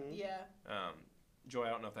with that. Yeah. Joy, I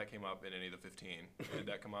don't know if that came up in any of the 15. Did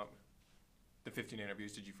that come up? The 15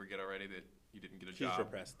 interviews, did you forget already that you didn't get a She's job?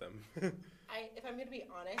 repressed them. If I'm going to be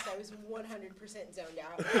honest, I was 100% zoned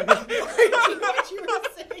out. I had no idea what you were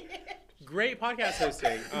saying. Great podcast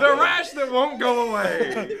hosting. The rash that won't go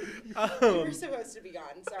away. You were supposed to be gone,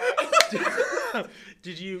 sorry.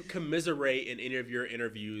 Did you commiserate in any of your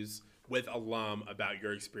interviews with alum about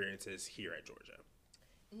your experiences here at Georgia?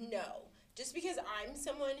 No. Just because I'm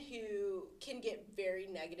someone who can get very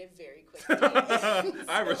negative very quickly.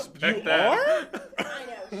 I So- respect You that. are? I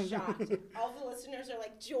know, shocked. All the listeners are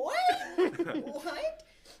like, Joy? What?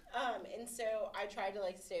 And so I tried to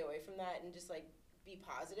like stay away from that and just like be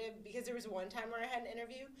positive, because there was one time where I had an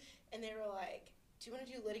interview and they were like, do you want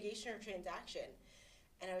to do litigation or transaction?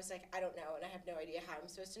 And I was like, I don't know, and I have no idea how I'm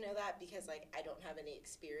supposed to know that because like I don't have any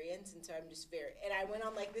experience, and so I'm just and I went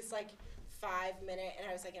on like this like 5-minute, and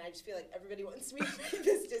I was like, and I just feel like everybody wants me to make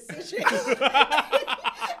this decision.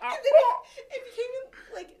 And then it became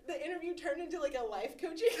like the interview turned into like a life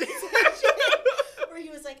coaching session where he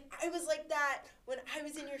was like, I was like that when I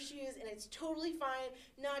was in your shoes, and it's totally fine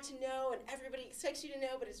not to know, and everybody expects you to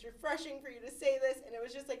know, but it's refreshing for you to say this. And it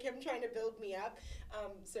was just like him trying to build me up.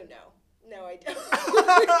 So no, I don't.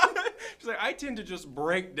 She's like, I tend to just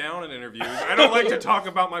break down in interviews. I don't like to talk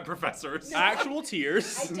about my professors. Actual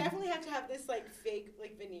tears. I definitely have to have this like fake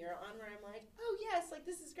like veneer on where I'm like, oh yes, like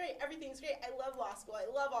this is great, everything's great. I love law school. I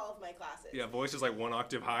love all of my classes. Yeah, voice is like one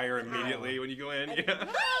octave higher immediately when you go in. And, Yeah.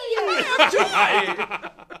 Hi,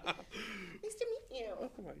 nice to meet you. Oh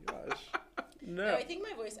my gosh. No, No. I think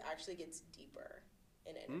my voice actually gets deeper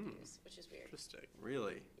in interviews, which is weird. Interesting.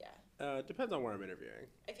 Really? Yeah. Depends on where I'm interviewing.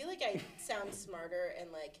 I feel like I sound smarter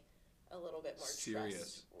and like a little bit more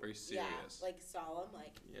Serious. Very serious. Yeah, like solemn,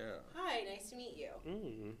 like, Yeah. hi, nice to meet you.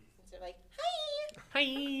 Mm. Instead of like,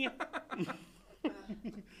 hi.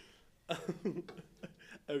 Hi.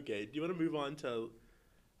 Okay, do you want to move on to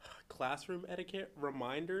classroom etiquette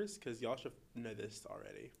reminders? Because y'all should know this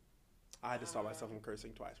already. I had to stop myself from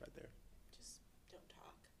cursing twice right there. Just don't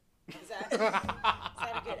talk. Is that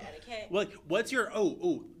a good etiquette? Well, like, what's your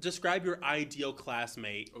describe your ideal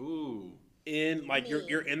classmate Ooh. in like Me.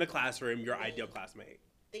 you're in the classroom, your Me. ideal classmate.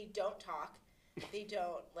 They don't talk. They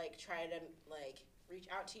don't like try to like reach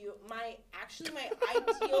out to you. My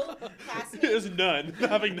ideal classmate. There's none.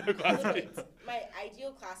 Having no classmates. My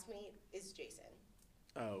ideal classmate is Jason.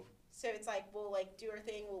 Oh. So it's like we'll like do our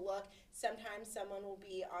thing. We'll look. Sometimes someone will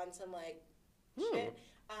be on some like shit,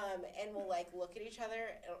 and we'll like look at each other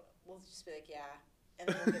and we'll just be like, yeah, and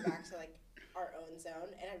then we'll get back to like our own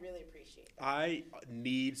zone. And I really appreciate that. I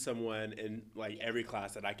need someone in like every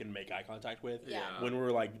class that I can make eye contact with. Yeah. When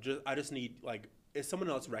we're like, I just need like, is someone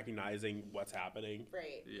else recognizing what's happening?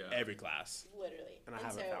 Right. Yeah. Every class, Literally. and I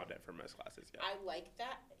haven't found it for most classes yet. I like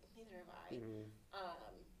that. Neither have I.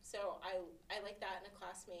 So I like that in a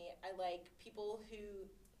classmate. I like people who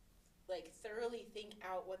like thoroughly think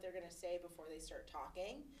out what they're gonna say before they start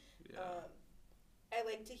talking. Yeah. I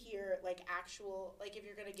like to hear like actual, like if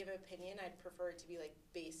you're gonna give an opinion, I'd prefer it to be like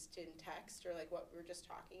based in text or like what we were just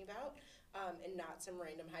talking about, and not some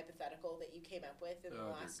random hypothetical that you came up with in the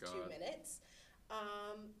Oh, dear last God. 2 minutes.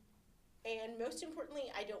 And most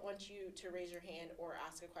importantly, I don't want you to raise your hand or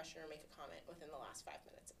ask a question or make a comment within the last 5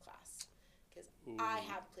 minutes of class, because I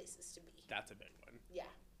Ooh. have places to be. That's a big one. Yeah.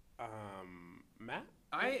 Matt?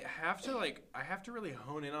 I have to really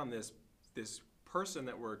hone in on this person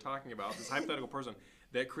that we're talking about, this hypothetical person.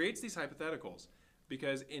 that creates these hypotheticals.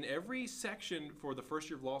 Because in every section for the first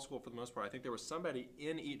year of law school, for the most part, I think there was somebody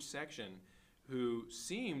in each section who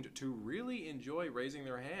seemed to really enjoy raising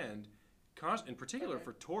their hand. In particular,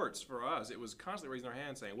 for torts, for us, it was constantly raising their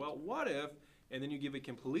hand saying, well, what if, and then you give a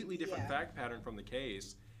completely different fact pattern from the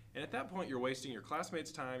case. And at that point, you're wasting your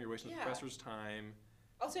classmates' time, you're wasting the professor's time.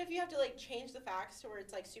 Also, if you have to like change the facts to where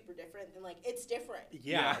it's like super different, then like it's different.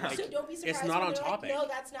 Yeah. Like, So don't be surprised. it's not when on they're topic. Like, no,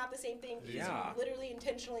 that's not the same thing. Because Yeah. you literally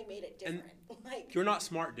intentionally made it different. Like You're not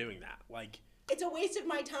smart doing that. Like, it's a waste of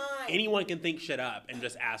my time. anyone can think shit up and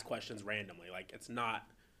just ask questions randomly. Like, it's not,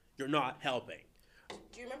 you're not helping.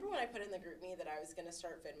 Do you remember when I put in the group me that I was gonna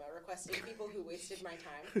start Venmo requesting people who wasted my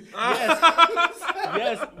time?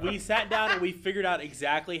 Yes, we sat down and we figured out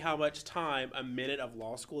exactly how much time a minute of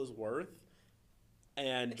law school is worth.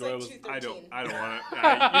 And It's Joy like was, $2.13. I don't want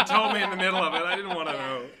it. You told me in the middle of it. I didn't want to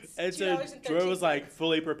know. and so Joy was like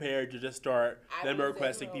fully prepared to just start I Venmo will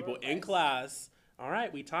requesting Venmo people in request. class. All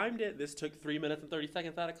right, we timed it. This took 3 minutes and 30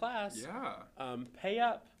 seconds out of class. Yeah. Pay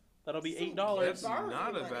up. That'll be Some $8. That's Borrow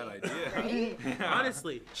not a money, bad idea. right? Yeah.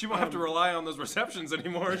 Honestly, She won't have to rely on those receptions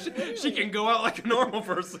anymore. She can go out like a normal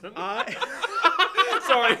person.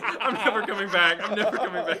 Sorry, I'm never coming back. I'm never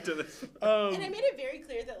coming back to this. And I made it very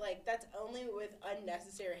clear that like that's only with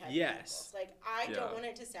unnecessary head Yes. Like I Yeah. don't want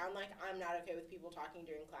it to sound like I'm not okay with people talking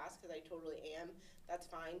during class because I totally am. That's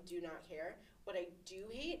fine. Do not care. What I do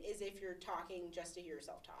hate is if you're talking just to hear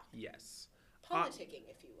yourself talk. yes. Politicking,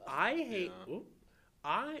 if you will. I hate. Yeah. Ooh,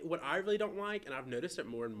 what I really don't like, and I've noticed it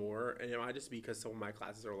more and more, and it might just be because some of my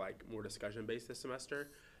classes are like more discussion based this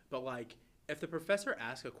semester. But like, if the professor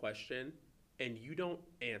asks a question and you don't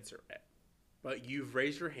answer it, but you've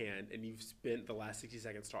raised your hand and you've spent the last 60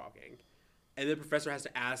 seconds talking, and the professor has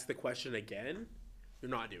to ask the question again,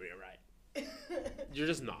 you're not doing it right. You're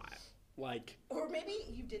just not. Like, Or maybe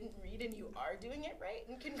you didn't read and you are doing it right,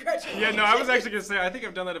 and congratulations. Yeah, no, I was actually gonna say I think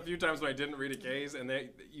I've done that a few times when I didn't read a case, and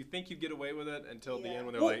you think you get away with it until the Yeah. end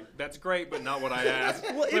when they're Well- like, "That's great, but not what I asked."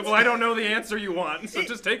 Well, Like, it's- well, I don't know the answer you want, so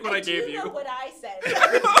just take what I gave do you. know what I said.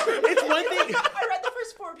 it's one thing. I read the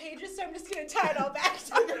first 4 pages, so I'm just gonna tie it all back to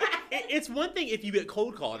that. It's one thing if you get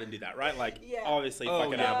cold called and do that, right? Like, Yeah. obviously, Oh,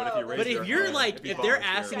 fuck it yeah, up. but if you No, raise But your if you're hand, like, if they're volunteer.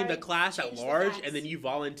 asking the Sorry, class at change the large facts. and then you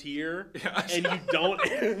volunteer Yeah. and you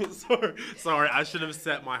don't, sorry, I should have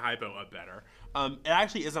set my hypo up better. It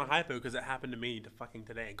actually isn't a hypo because it happened to me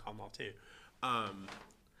today in Common Law too.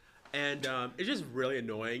 It's just really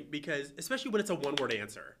annoying because, especially when it's a one-word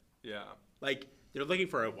answer, Yeah. like they're looking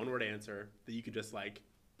for a one-word answer that you could just like,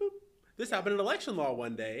 boop. This happened in election law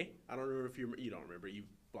one day. I don't remember if you don't remember. You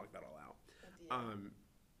blocked that all out.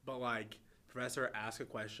 But like, professor asks a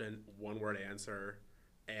question, one word answer,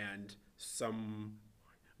 and some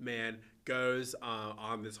man goes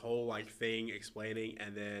on this whole like thing explaining,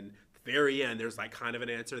 and then at the very end there's like kind of an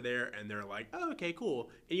answer there, and they're like, oh, okay, cool.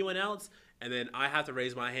 Anyone else? And then I have to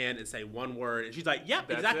raise my hand and say one word, and she's like, yep,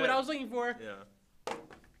 That's exactly what it. I was looking for. Yeah.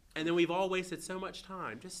 And then we've all wasted so much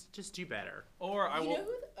time. Just do better. Or I You will. know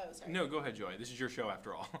who? Oh, sorry. No, go ahead, Joy. This is your show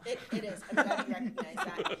after all. It is. I'm glad you recognize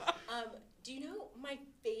that. Do you know my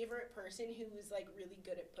favorite person who is like really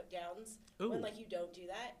good at put downs? Ooh. When like you don't do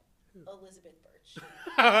that? Elizabeth Birch.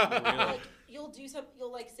 Really? Like you'll do something,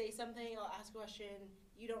 you'll like say something, I'll ask a question,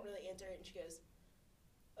 you don't really answer it, and she goes,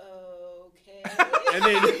 okay.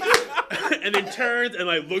 and then turns and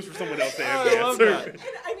like looks for someone else to Oh, I love answer. that. And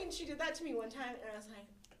I mean, she did that to me one time, and I was like,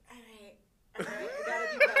 all right, I gotta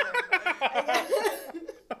do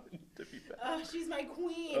better. Oh, she's my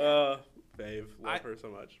queen. Babe, love her so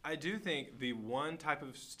much. I do think the one type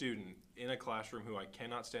of student in a classroom who I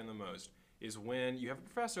cannot stand the most is when you have a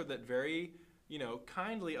professor that very,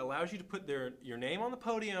 kindly allows you to put your name on the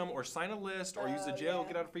podium or sign a list or use the Oh, jail, yeah.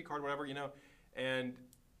 get out a free card, whatever, and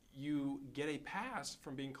you get a pass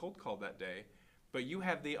from being cold called that day, but you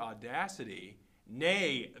have the audacity,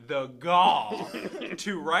 nay, the gall,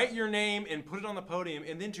 to write your name and put it on the podium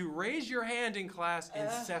and then to raise your hand in class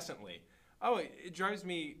incessantly. Oh, it drives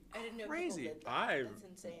me I didn't know crazy. people did that. I've- That's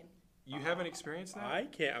insane. You haven't experienced that? I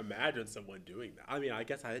can't imagine someone doing that. I mean, I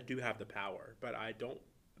guess I do have the power, but I don't.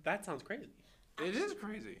 That sounds crazy. It is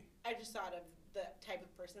crazy. I just thought of the type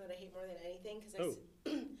of person that I hate more than anything because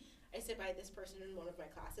Oh. I sit by this person in one of my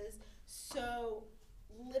classes. So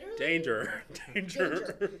literally Danger.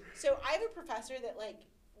 So I have a professor that like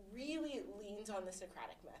really leans on the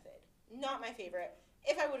Socratic method. Not my favorite.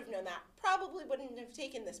 If I would have known that, probably wouldn't have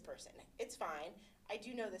taken this person. It's fine. I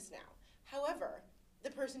do know this now. However, the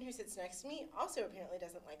person who sits next to me also apparently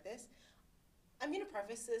doesn't like this. I'm going to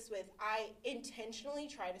preface this with I intentionally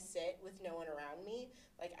try to sit with no one around me.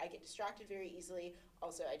 Like, I get distracted very easily.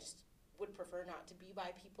 Also, I just would prefer not to be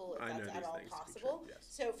by people if I know that's at these all things to be possible. true, yes.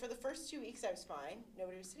 So for the first 2 weeks, I was fine.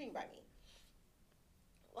 Nobody was sitting by me.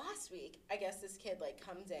 Last week, I guess this kid like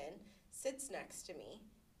comes in, sits next to me,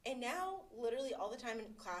 and now literally all the time in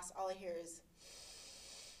class, all I hear is,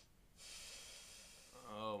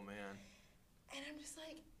 Oh man. and I'm just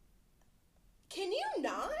like, can you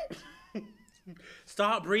not?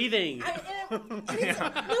 Stop breathing. And it's, no,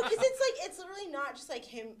 because it's literally not just like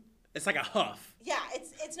him. It's like a huff. Yeah,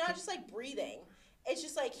 it's not just like breathing. It's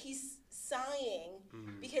just like he's sighing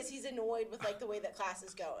because he's annoyed with like the way that class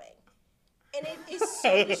is going. And it is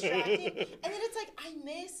so distracting. And then it's like I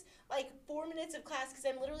miss like 4 minutes of class because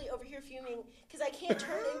I'm literally over here fuming because I can't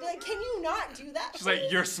turn and be like, can you not do that? She's like,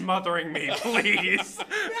 you're smothering me, please. Yeah,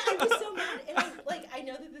 I was so mad. And I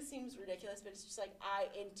know that this seems ridiculous, but it's just like I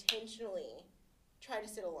intentionally try to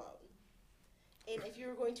sit alone. And if you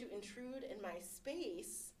were going to intrude in my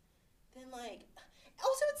space, then like,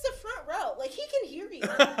 also it's the front row. Like he can hear you.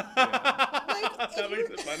 Like, That makes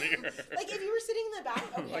it funnier. Like if you were sitting in the back,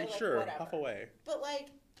 okay, Like, like sure, whatever. huff away. But like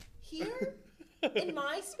here in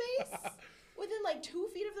my space, within like 2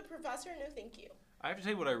 feet of the professor, no thank you. I have to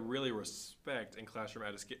tell you what I really respect in classroom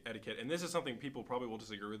etiquette, and this is something people probably will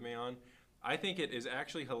disagree with me on. I think it is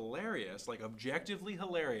actually hilarious, like objectively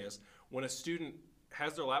hilarious, when a student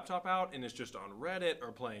has their laptop out and is just on Reddit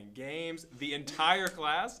or playing games the entire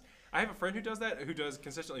class. I have a friend who does that, who does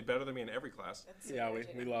consistently better than me in every class. That's so Yeah, we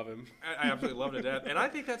irritating. love him. I absolutely love it to death. And I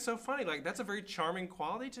think that's so funny. Like, that's a very charming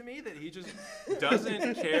quality to me that he just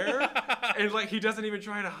doesn't care. And, like, he doesn't even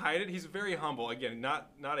try to hide it. He's very humble. Again,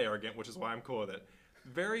 not arrogant, which is why I'm cool with it.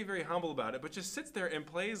 Very, very humble about it, but just sits there and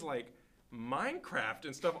plays, like, Minecraft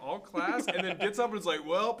and stuff all class, and then gets up and is like,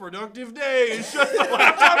 well, productive day, and shuts the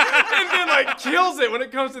laptop, and then, like, kills it when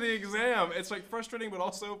it comes to the exam. It's, like, frustrating, but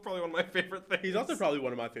also probably one of my favorite things. He's also probably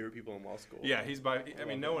one of my favorite people in law school. Yeah, I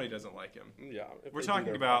mean, no one doesn't like him. Yeah. if We're they do, talking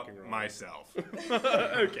they're about fucking wrong. myself.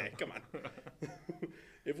 Okay, come on.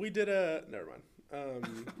 If we did a... Never mind.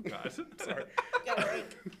 God. Sorry. Gotta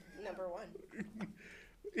rank number 1.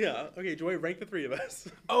 Yeah, okay, Joy, rank the three of us.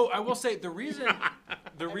 Oh, I will say the reason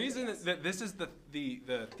that this is the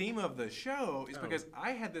theme of the show is because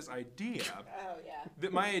I had this idea. Oh yeah.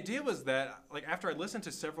 That my idea was that, like, after I listened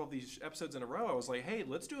to several of these episodes in a row, I was like, hey,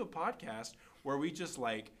 let's do a podcast where we just,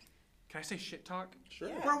 like, can I say shit talk? Sure.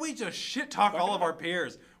 Yeah. Where we just shit talk all of our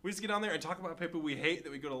peers. We just get on there and talk about people we hate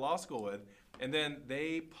that we go to law school with. And then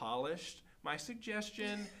they polished my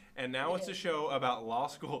suggestion, and now it's a show about law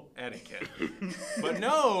school etiquette. But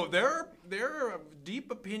no, there are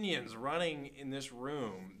deep opinions running in this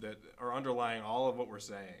room that are underlying all of what we're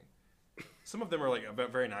saying. Some of them are, like,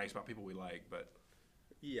 very nice about people we like, but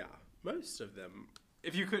Yeah, most of them.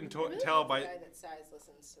 if you couldn't I really tell like by... the guy that size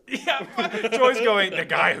listens to this. Yeah, Joy's going, the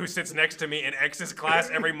guy who sits next to me in X's class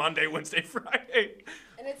every Monday, Wednesday, Friday.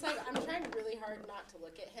 And it's like, I'm trying really hard not to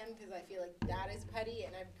look at him because I feel like that is petty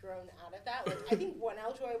and I've grown out of that. Like, I think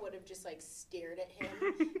 1L Joy would have just, like, stared at him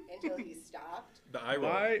until he stopped. The eye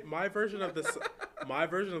roll. My version of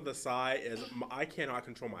the sigh is I cannot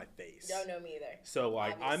control my face. No, me either. So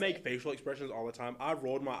like I Obviously. make facial expressions all the time. I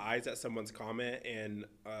rolled my eyes at someone's comment in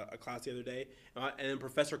a class the other day, and then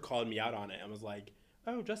professor called me out on it and was like,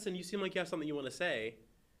 "Oh, Justin, you seem like you have something you want to say."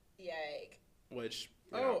 Yike. Which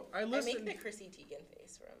Oh, I I listened. make the Chrissy Teigen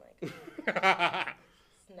face where I'm like,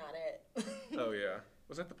 it's not it. Oh, yeah.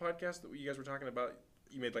 Was that the podcast that you guys were talking about?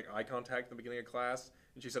 You made, like, eye contact at the beginning of class,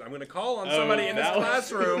 and she said, I'm going to call on somebody in this that was-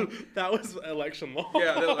 classroom. that was election law.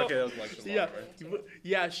 Yeah, that was election law, Yeah, right?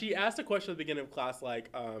 yeah. She asked a question at the beginning of class,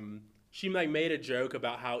 like, she like made a joke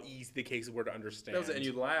about how easy the cases were to understand. That was it, and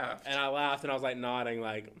you laughed. And I laughed, and I was like nodding,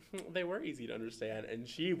 like they were easy to understand. And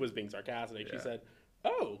she was being sarcastic. She Yeah. said,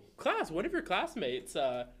 "Oh, class, one of your classmates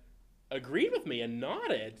agreed with me and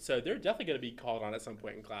nodded, so they're definitely going to be called on at some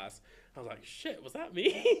point in class." I was like, "Shit, was that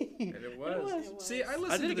me?" And it was. It was. See, I I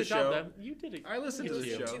listened did to a the good job. show. Though. You did it. I listened to Good the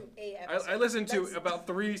you. show. To a I episode. listened to That's about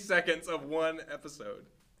 3 seconds of one episode.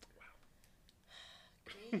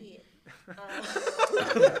 great.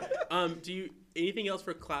 Do you anything else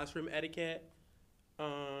for classroom etiquette?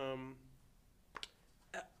 I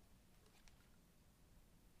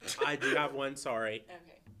do have one. Sorry.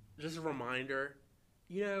 Okay. Just a reminder,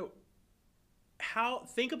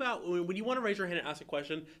 think about when you want to raise your hand and ask a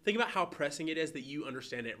question, think about how pressing it is that you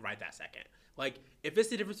understand it right that second. Like, if it's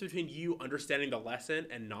the difference between you understanding the lesson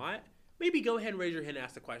and not, maybe go ahead and raise your hand and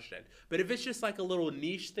ask the question. But if it's just like a little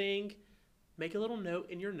niche thing, make a little note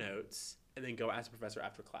in your notes and then go ask the professor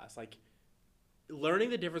after class. Like, learning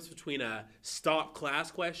the difference between a stop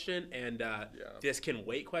class question and this can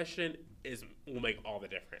wait question will make all the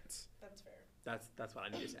difference. That's fair. That's what I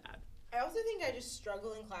needed to add. I also think I just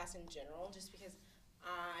struggle in class in general, just because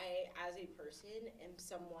I, as a person, am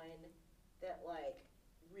someone that, like,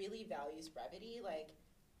 really values brevity. Like,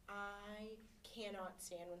 I cannot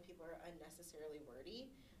stand when people are unnecessarily wordy.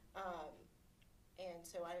 And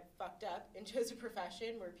so I fucked up and chose a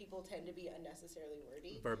profession where people tend to be unnecessarily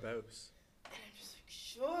wordy. Verbose. And I'm just like,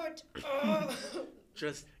 shut up.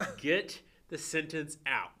 Just get the sentence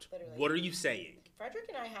out. Literally. What are you saying? Frederick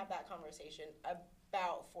and I have that conversation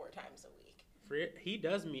about 4 times a week. He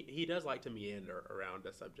does like to meander around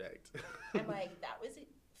a subject. I'm like, that was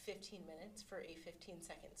 15 minutes for a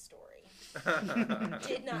 15-second story.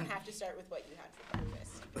 Did not have to start with what you had for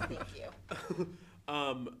breakfast. Thank you.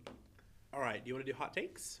 All right, do you want to do hot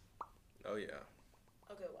takes? Oh yeah.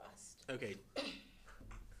 I'll go last. Okay.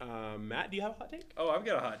 Matt, do you have a hot take? Oh, I've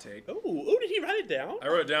got a hot take. Oh, did he write it down? I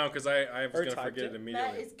wrote it down because I was Or going to typed forget it. it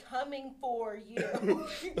immediately. That is coming for you.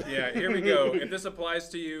 Yeah, here we go. If this applies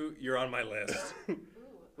to you, you're on my list. Ooh.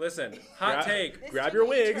 Listen, hot take. This Grab took your a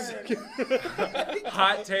wigs. turn.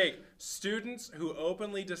 Hot take. Students who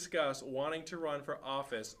openly discuss wanting to run for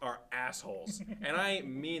office are assholes. And I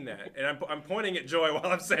mean that. And I'm pointing at Joy while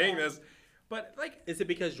I'm saying this. But, like, Is it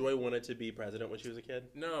because Joy wanted to be president when she was a kid?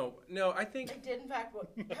 no, I think... I did, in fact,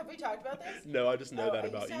 have we talked about this? No, I just know that I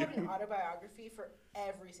about used to have an you. autobiography for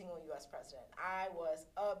every single U.S. president. I was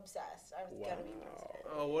obsessed. I was going to be president.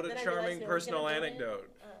 Oh, what a Then I charming realized no one's personal gonna do it. anecdote.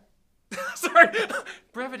 Uh, Sorry.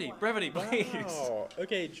 Brevity, please. Wow.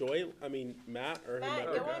 Okay, Joy. I mean, Matt or Matt,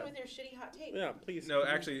 whomever. go God. on with your shitty hot take. Yeah, please. No,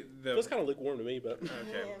 actually, Feels kind of lukewarm to me, but.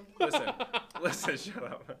 Okay. Listen, shut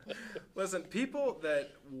up. Listen, people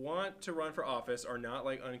that want to run for office are not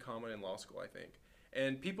like uncommon in law school, I think.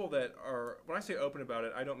 And people that are, when I say open about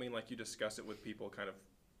it, I don't mean like you discuss it with people kind of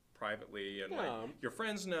privately and like Yeah. your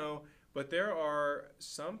friends know, but there are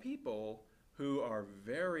some people who are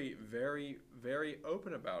very, very, very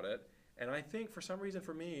open about it. And I think for some reason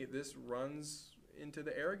for me, this runs into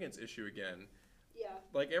the arrogance issue again. Yeah.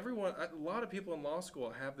 Like everyone, a lot of people in law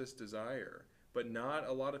school have this desire, but not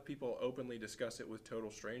a lot of people openly discuss it with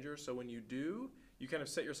total strangers. So when you do, you kind of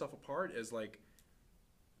set yourself apart as like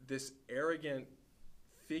this arrogant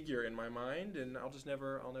figure in my mind, and I'll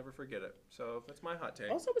never forget it. So that's my hot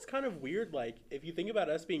take. Also, it's kind of weird, like, if you think about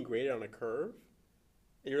us being graded on a curve,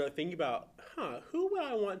 and you're like thinking about, who would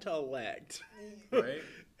I want to elect? Right?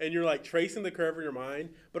 And you're like tracing the curve in your mind,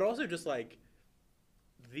 but also just like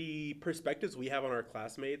the perspectives we have on our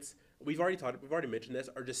classmates, we've already mentioned this,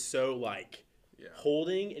 are just so like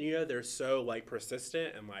holding, and they're so like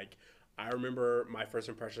persistent, and like I remember my first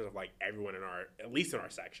impressions of like everyone in at least in our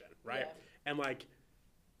section, right? Yeah. And like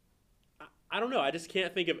I don't know, I just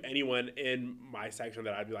can't think of anyone in my section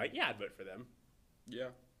that I'd be like, yeah, I'd vote for them. Yeah.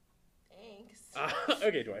 Thanks.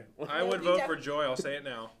 Okay, Joy. I would we vote for Joy. I'll say it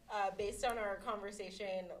now. Based on our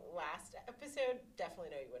conversation last episode, definitely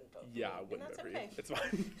know you wouldn't vote for me. Yeah, I wouldn't And vote for that's you.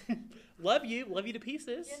 okay. It's fine. Love you to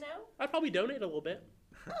pieces. You know? I'd probably donate a little bit.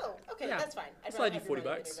 Oh, okay, Yeah. that's fine. I'd Slide rather you have your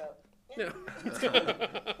money $40. than your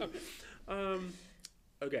vote. Yeah.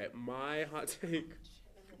 Okay, my hot take.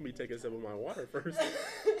 Let me take a sip of my water first.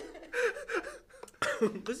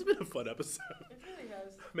 This has been a fun episode. It really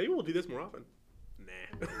has. Maybe we'll do this more often.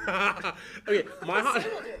 Nah. Okay, my hot.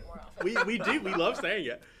 We'll do it more often. We do. We love saying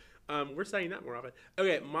it. We're saying that more often.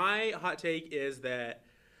 Okay, my hot take is that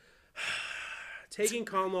taking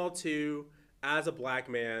con law 2 as a black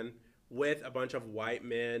man with a bunch of white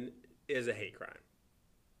men is a hate crime.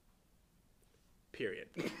 Period.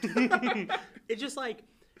 It's just like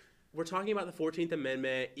we're talking about the 14th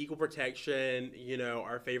Amendment, equal protection,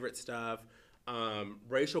 our favorite stuff,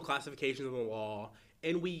 racial classifications in the law,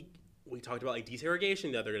 and we talked about like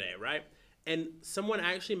desegregation the other day, right? And someone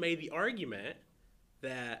actually made the argument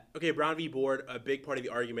that, okay, Brown v. Board, a big part of the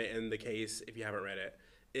argument in the case, if you haven't read it,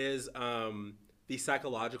 is the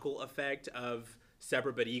psychological effect of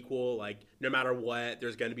separate but equal. Like, no matter what,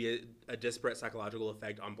 there's going to be a disparate psychological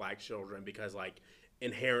effect on black children because, like,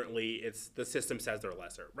 inherently, the system says they're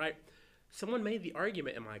lesser, right? Someone made the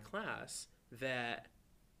argument in my class that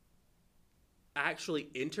actually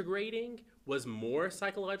integrating was more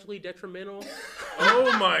psychologically detrimental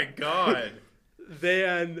Oh my God.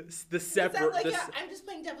 than the Is separate. that like I'm just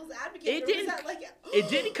playing devil's advocate? It or didn't- Was that like It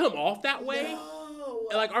didn't come off that way. No.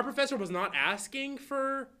 Like, our professor was not asking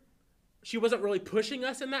for. She wasn't really pushing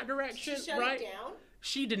us in that direction, She shut right? it down.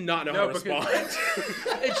 She did not know No, how to because-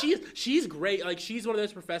 respond. And she's great. Like, she's one of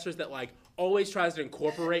those professors that like always tries to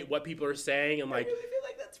incorporate what people are saying and I like. really feel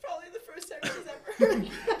like that's probably the first time she's ever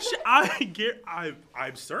heard.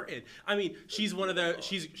 I'm certain. I mean, she's one of those.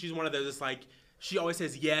 She's one of those. It's like she always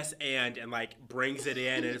says yes and like brings it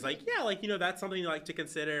in and it's like, yeah, like that's something like to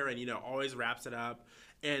consider and always wraps it up.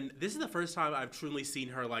 And this is the first time I've truly seen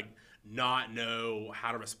her like not know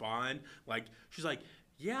how to respond. Like she's like,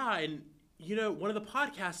 yeah, and you know, one of the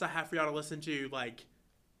podcasts I have for y'all to listen to, like,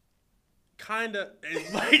 kind of,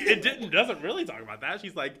 like, doesn't really talk about that.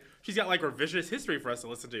 She's like, she's got like revisionist history for us to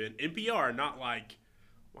listen to in NPR, not like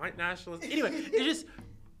white nationalists. Anyway, it just,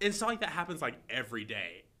 and stuff like that happens like every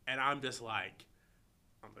day, and I'm just like,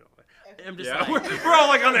 Yeah, we're all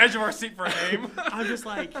like on the edge of our seat for a name. I'm just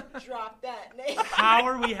like, Drop that name.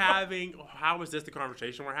 how is this the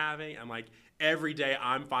conversation we're having? I'm like, every day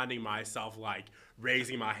I'm finding myself like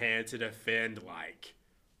raising my hand to defend like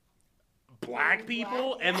black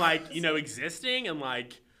people and like, you know, existing. And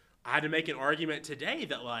like, I had to make an argument today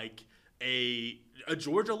that like a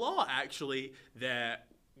Georgia law actually that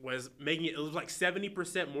was making it was like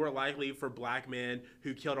 70% more likely for black men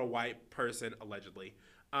who killed a white person allegedly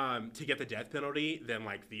to get the death penalty than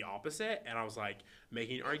like the opposite. And I was like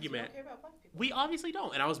making an argument. You don't care about black people. We obviously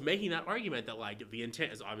don't. And I was making that argument that like the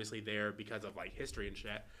intent is obviously there because of like history and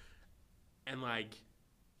shit. And like,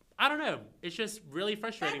 I don't know. It's just really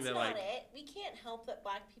frustrating That's that not like. it. We can't help that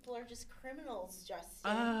black people are just criminals,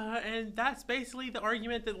 Justin. And that's basically the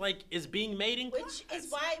argument that like is being made in Which class.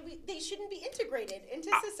 is why they shouldn't be integrated into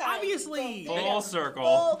society. Obviously. There you Full go. circle.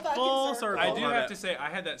 Full fucking Full circle. circle. I do Love have it. to say, I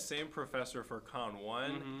had that same professor for Con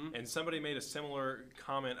 1, and somebody made a similar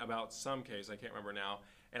comment about some case. I can't remember now.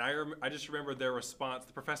 And I just remember their response.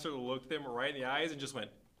 The professor looked them right in the eyes and just went,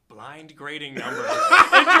 blind grading number.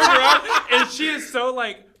 And turned around, and she is so,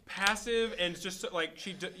 like, passive and just, so, like,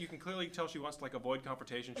 you can clearly tell she wants to, like, avoid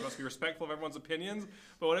confrontation. She wants to be respectful of everyone's opinions.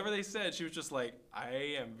 But whatever they said, she was just like,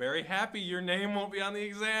 I am very happy your name won't be on the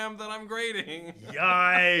exam that I'm grading.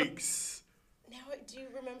 Yikes. Now, do you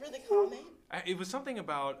remember the comment? It was something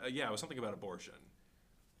about, it was something about abortion.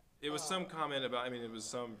 It was some comment about, it was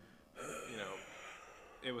some,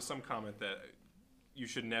 it was some comment that you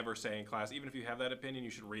should never say in class, even if you have that opinion, you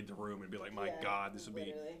should read the room and be like, my Yeah, God,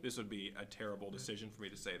 literally. this would be a terrible decision for me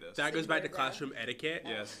to say this. That goes back to Yeah. classroom etiquette.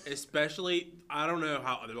 Yes. Especially, I don't know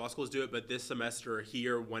how other law schools do it, but this semester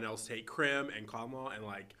here, when else take crim and common law, and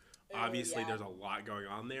like, obviously yeah. there's a lot going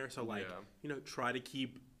on there. So like, Yeah. try to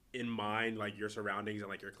keep in mind like your surroundings and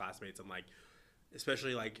like your classmates and like,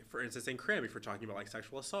 especially like, for instance, in crim, if you're talking about like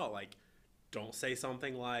sexual assault, like, don't say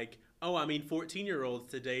something like, 14-year-olds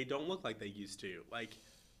today don't look like they used to. Like,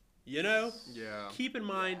 Yeah. keep in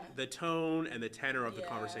mind Yeah. the tone and the tenor of the Yeah.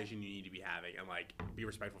 conversation you need to be having and like be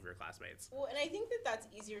respectful of your classmates. Well, and I think that that's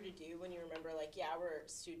easier to do when you remember, like, yeah, we're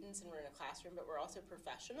students and we're in a classroom, but we're also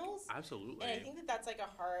professionals. Absolutely. And I think that that's like a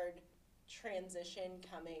hard transition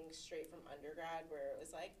coming straight from undergrad where it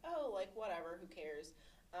was like, oh, like, whatever, who cares?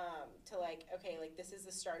 To like, okay, like, this is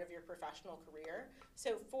the start of your professional career.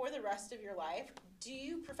 So for the rest of your life, do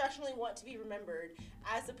you professionally want to be remembered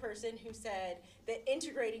as the person who said that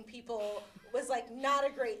integrating people was like not a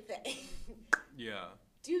great thing? Yeah.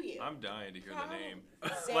 Do you? I'm dying to hear the name.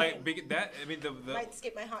 Same. Like, the Might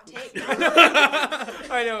skip my hot take.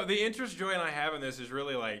 I know, the interest Joy and I have in this is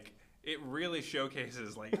really like, it really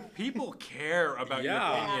showcases, like, people care about your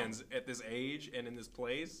Yeah. opinions at this age and in this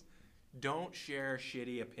place. Don't share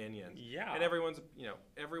shitty opinions. Yeah. And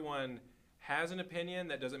everyone has an opinion.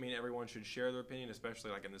 That doesn't mean everyone should share their opinion,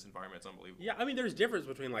 especially like in this environment. It's unbelievable. Yeah, there's difference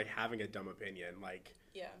between like having a dumb opinion, like,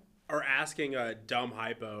 Yeah. or asking a dumb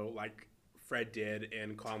hypo like Fred did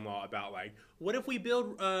in common law about like, what if we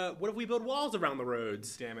build walls around the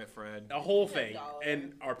roads? Damn it, Fred. A whole thing. $1.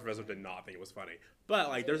 And our professor did not think it was funny. But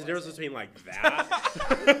like, there's a difference wasn't. between like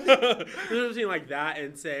that. There's a difference between like that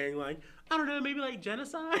and saying like, I don't know, maybe like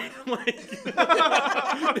genocide. Like, it's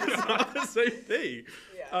not the same thing.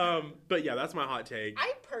 Yeah. But yeah, that's my hot take.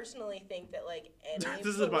 I personally think that like any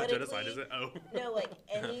This is about politically- genocide, is it? Oh. No, like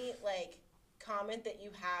any like comment that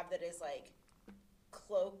you have that is like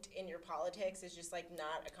cloaked in your politics is just like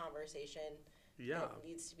not a conversation Yeah. that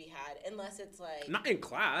needs to be had unless it's like Not in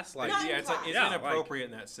class. Like, Not in Yeah, it's like it's class. Yeah, inappropriate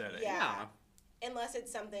in that setting. yeah. Unless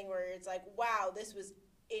it's something where it's like, wow, this was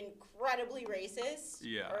incredibly racist.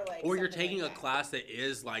 Yeah. Or like or you're something taking like a that. class that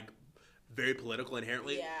is like very political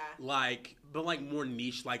inherently. Yeah. Like, but like more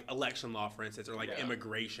niche, like election law, for instance, or like Yeah.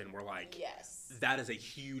 immigration, where like Yes. that is a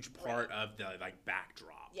huge part of the like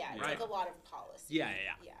backdrop. Yeah, it's Right. like a lot of policy. Yeah.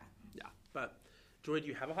 Yeah. But Joy, do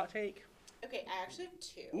you have a hot take? Okay, I actually have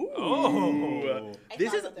two. Ooh. Oh. I This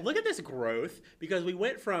thought is about them. look at this growth because we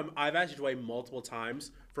went from I've asked Joy multiple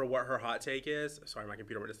times for what her hot take is. Sorry, my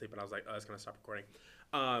computer went to sleep and I was like, oh, it's gonna stop recording.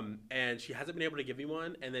 And she hasn't been able to give me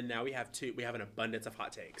one, and then now we have two. We have an abundance of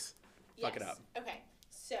hot takes. Fuck it Yes. up. Okay,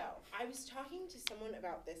 so I was talking to someone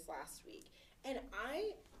about this last week, and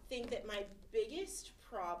I think that my biggest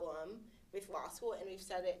problem with law school, and we've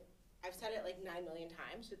said it I've said it like 9 million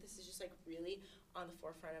times, but this is just like really on the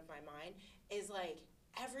forefront of my mind, is like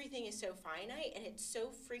everything is so finite and it's so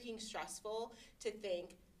freaking stressful to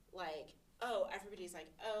think like, oh, everybody's like,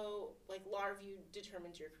 oh, like law review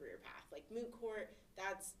determines your career path. Like moot court,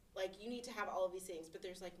 that's like, you need to have all of these things, but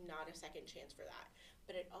there's like not a second chance for that.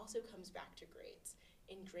 But it also comes back to grades.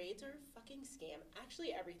 And grades are a fucking scam.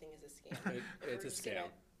 Actually, everything is a scam. It's a scam.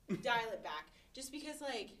 Dial it back. Just because,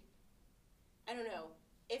 like, I don't know.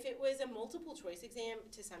 If it was a multiple choice exam,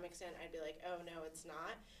 to some extent, I'd be like, oh, no, it's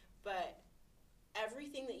not. But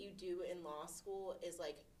everything that you do in law school is,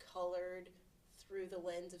 like, colored through the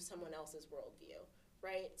lens of someone else's worldview,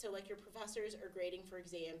 right? So, like, your professors are grading for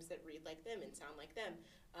exams that read like them and sound like them.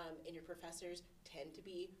 And your professors tend to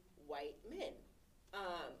be white men.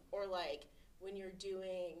 Or, like, when you're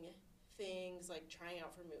doing things like trying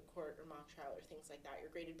out for moot court or mock trial or things like that,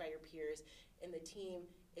 you're graded by your peers, and the team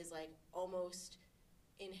is, like, almost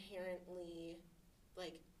inherently,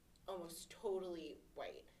 like, almost totally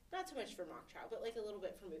white. Not so much for mock trial, but, like, a little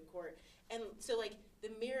bit for moot court. And so, like,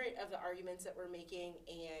 the merit of the arguments that we're making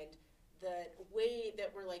and the way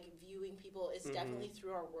that we're, like, viewing people is definitely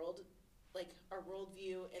through our world, like, our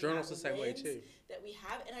worldview and Journal's the that same way, lens too. that we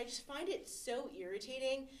have. And I just find it so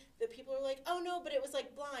irritating that people are like, oh, no, but it was,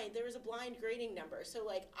 like, blind. There was a blind grading number. So,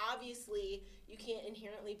 like, obviously you can't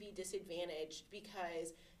inherently be disadvantaged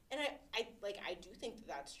because, and I do think that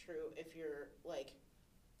that's true if you're, like,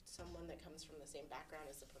 someone that comes from the same background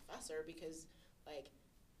as the professor, because, like,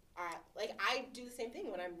 I do the same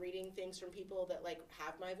thing when I'm reading things from people that, like,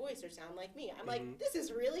 have my voice or sound like me. I'm like, this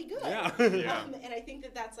is really good. Yeah. Yeah. And I think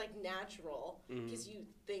that that's, like, natural because you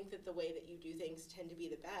think that the way that you do things tend to be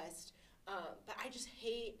the best. But I just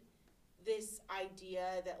hate this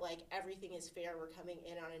idea that, like, everything is fair. We're coming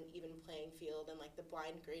in on an even playing field, and, like, the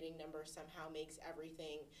blind grading number somehow makes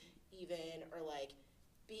everything even, or, like,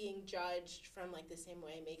 being judged from, like, the same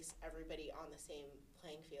way makes everybody on the same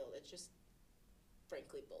playing field. It's just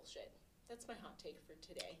frankly bullshit. That's my hot take for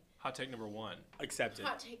today. Hot take number 1. Accepted.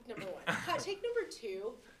 Hot take number 1. Hot take number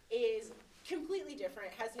 2 is completely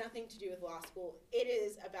different. It has nothing to do with law school. It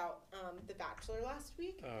is about The Bachelor last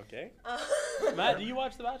week. Okay. Matt, do you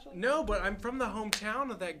watch The Bachelor? No, but I'm from the hometown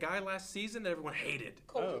of that guy last season that everyone hated.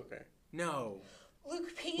 Colby. Oh, okay. No.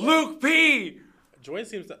 Luke P. Luke P! Joy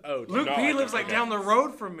seems to. Oh, Luke no, P I lives, don't like, know. down the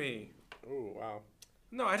road from me. Oh, wow.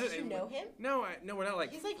 No, I Did didn't. you know him? No, no, we're not,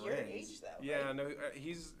 like, He's, like, friends. your age, though, Yeah, right? no,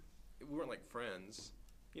 we weren't, like, friends.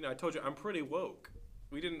 You know, I told you, I'm pretty woke.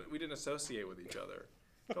 We didn't associate with each other.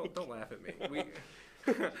 Don't laugh at me.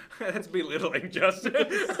 That's belittling, Justin.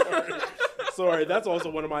 Sorry, that's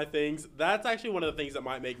also one of my things. That's actually one of the things that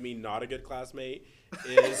might make me not a good classmate.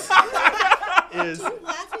 Is Do you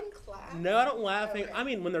laugh in class? no, I don't laugh. Okay. I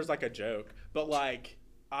mean, when there's like a joke, but like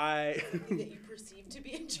I. Something that you perceive to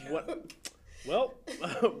be a joke. What? Well,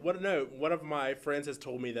 one of my friends has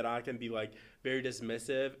told me that I can be like very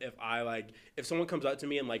dismissive if someone comes up to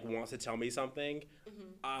me and like wants to tell me something,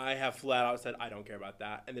 I have flat out said I don't care about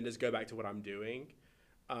that, and then just go back to what I'm doing.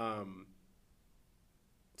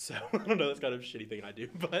 So I don't know, that's kind of a shitty thing I do,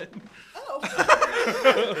 but Oh.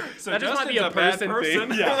 So that just might be Justin's a bad person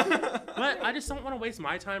thing. Yeah, Yeah. but I just don't want to waste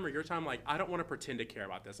my time or your time. Like I don't want to pretend to care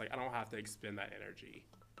about this. Like I don't have to expend that energy.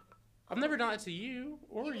 I've never done it to you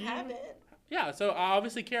or You you. haven't. Yeah, so I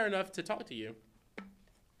obviously care enough to talk to you.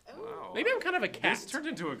 Oh. Wow. Maybe I'm kind of a cat. This turned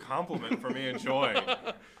into a compliment for me and Joy.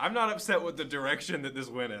 I'm not upset with the direction that this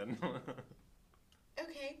went in.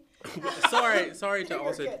 Okay. Sorry to No, you're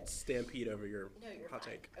also good. stampede over your No, you're hot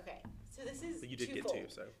fine. take. Okay. So this is You did twofold. get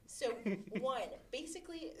two, so. So one,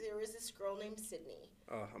 basically, there was this girl named Sydney.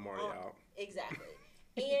 Oh, I'm already out. Exactly.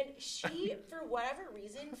 And she, for whatever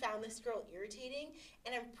reason, found this girl irritating,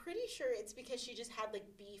 and I'm pretty sure it's because she just had, like,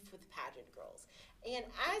 beef with pageant girls. And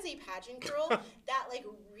as a pageant girl, that, like,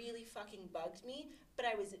 really fucking bugged me, but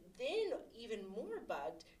I was then even more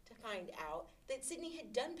bugged to find out that Sydney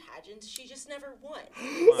had done pageants, she just never won.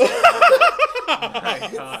 Oh my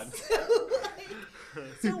God.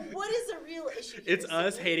 So what is the real issue here? It's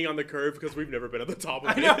us Sydney? hating on the curve because we've never been at the top of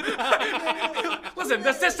I it. know. Listen,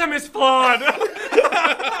 the system is flawed.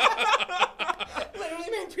 Literally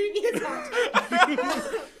my previous hot.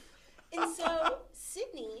 And so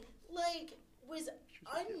Sydney, like, was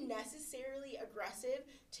unnecessarily aggressive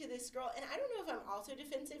to this girl, and I don't know if I'm also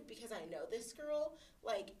defensive because I know this girl,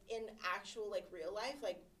 like, in actual, like, real life.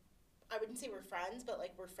 Like, I wouldn't say we're friends, but,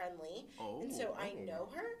 like, we're friendly. And so I know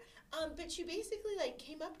her. But she basically, like,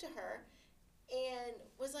 came up to her and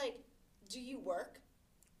was like, do you work?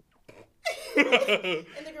 And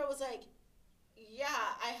the girl was like,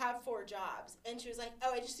 yeah, I have 4 jobs. And she was like,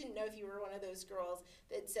 oh, I just didn't know if you were one of those girls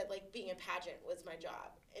that said, like, being a pageant was my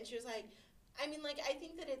job. And she was like, I mean, like, I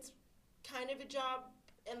think that it's kind of a job,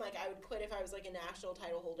 and, like, I would quit if I was, like, a national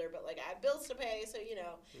title holder, but, like, I have bills to pay, so, you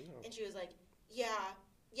know. Yeah. And she was like, yeah,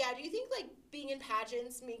 do you think, like, being in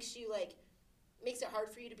pageants makes it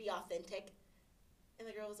hard for you to be authentic? And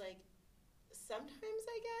the girl was like, sometimes,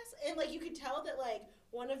 I guess. And, like, you could tell that, like,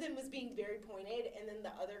 one of them was being very pointed, and then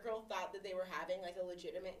the other girl thought that they were having, like, a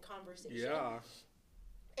legitimate conversation. Yeah.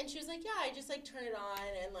 And she was like, yeah, I just, like, turn it on,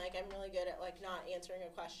 and, like, I'm really good at, like, not answering a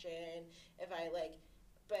question if I, like,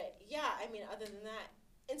 but, yeah, I mean, other than that.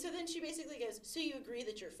 And so then she basically goes, so you agree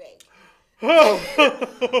that you're fake? Oh,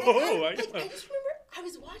 I just remember I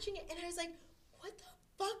was watching it, and I was like, what the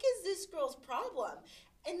fuck is this girl's problem?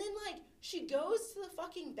 And then, like, she goes to the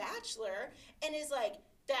fucking Bachelor and is like,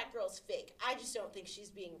 that girl's fake. I just don't think she's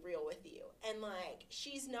being real with you. And, like,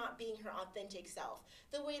 she's not being her authentic self.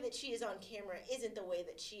 The way that she is on camera isn't the way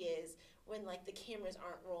that she is when, like, the cameras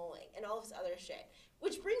aren't rolling and all of this other shit.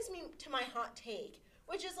 Which brings me to my hot take,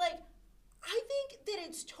 which is, like, I think that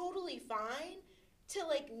it's totally fine to,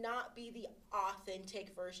 like, not be the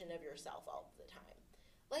authentic version of yourself all the time.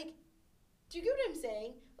 Like, do you get what I'm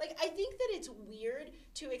saying? Like, I think that it's weird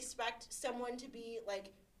to expect someone to be,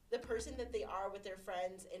 like, the person that they are with their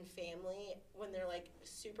friends and family when they're, like,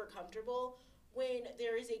 super comfortable, when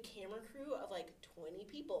there is a camera crew of, like, 20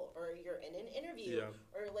 people, or you're in an interview,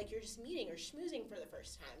 or, like, you're just meeting or schmoozing for the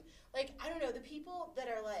first time. Like, I don't know, the people that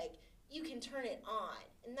are, like, you can turn it on,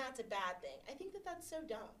 and that's a bad thing. I think that that's so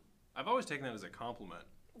dumb. I've always taken that as a compliment.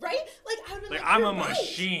 Right? Like, I would be like, I'm you're a right.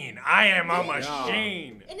 machine. I am a Yeah.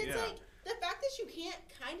 machine. And it's like, the fact that you can't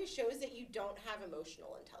kind of shows that you don't have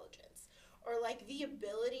emotional intelligence. Or, like, the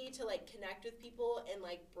ability to, like, connect with people and,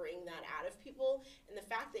 like, bring that out of people. And the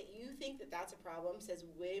fact that you think that that's a problem says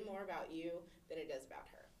way more about you than it does about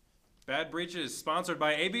her. Bad Breaches, sponsored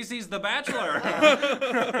by ABC's The Bachelor.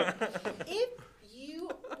 If you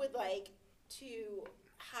would like to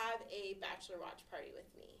have a Bachelor watch party with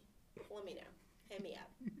me, let me know. Hit me up.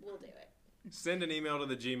 We'll do it. Send an email to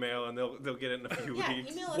the Gmail, and they'll get it in a few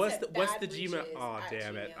weeks. Email us What's at the Gmail? Oh,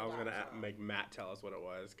 damn it! I was gonna badbreaches@gmail.com. make Matt tell us what it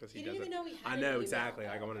was because He doesn't. didn't even know we had I an know email. exactly.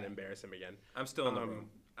 Like, I Oh, wanted to okay. embarrass him again. I'm still in the room.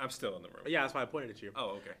 I'm still in the room. Yeah, that's why I pointed at you.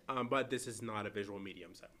 Oh, okay. But this is not a visual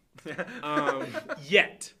medium, so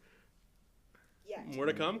yet. Yeah. More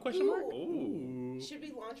to come? Question mark. Ooh. Should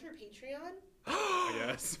we launch our Patreon? I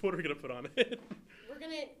guess. What are we gonna put on it? We're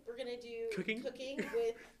gonna do Cooking?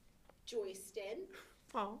 with Joyston.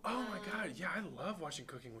 Oh. Oh my God! Yeah, I love watching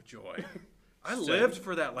Cooking with Joy. I lived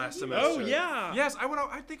for that last Did you? semester. Oh yeah. Yes, I would.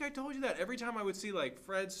 I think I told you that. Every time I would see like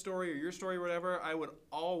Fred's story or your story or whatever, I would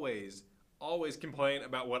always complain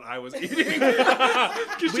about what I was eating.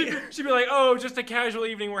 'Cause she'd be like, "Oh, just a casual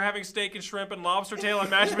evening. We're having steak and shrimp and lobster tail and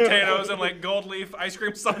mashed potatoes and like gold leaf ice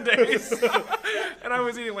cream sundaes." And I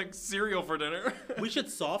was eating like cereal for dinner. We should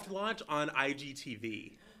soft launch on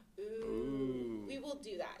IGTV Ooh. We will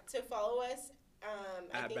do that. So follow us.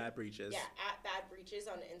 I at think, Bad Breaches. Yeah, at Bad Breaches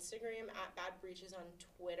on Instagram, at Bad Breaches on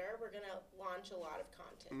Twitter. We're gonna launch a lot of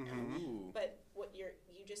content now. Ooh. But what you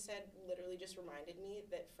just said literally just reminded me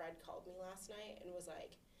that Fred called me last night and was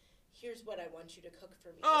like, "Here's what I want you to cook for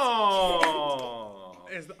me." this Oh.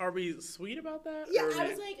 Are we sweet about that? weekend." Or Yeah, are I we-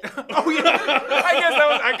 was like, Oh yeah, I guess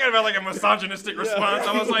I kind of had like a misogynistic response.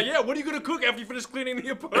 I was like, "Yeah, what are you gonna cook after you finish cleaning the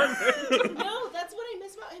apartment?" no, that's what I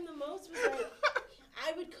miss about him the most. Was like,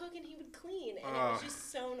 I would cook and he would clean, and it was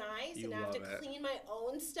just so nice. You And I have to love it. clean my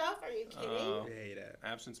own stuff. Are you kidding? Oh. I hate it.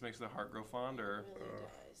 Absence makes the heart grow fonder. It really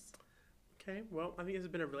does. Okay, well, I think this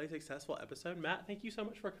has been a really successful episode. Matt, thank you so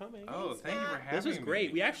much for coming. Oh, Thanks, thank you for Matt. having me. This was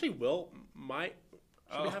great. We actually will.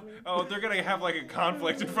 Should we have me? Oh, they're gonna have like a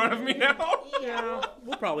conflict in front of me now. Yeah,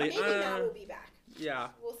 We'll probably. maybe Matt will be back. Yeah.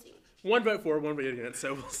 We'll see. One vote for, one vote against,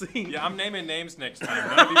 so we'll see. Yeah, I'm naming names next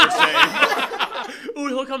time. None of you are saying. Ooh,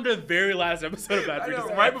 he'll come to the very last episode of Bad I know,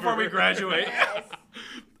 Breaches right before we ever. graduate. Yes.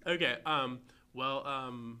 Okay, well,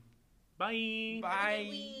 bye. Have a good Bye.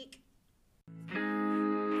 week.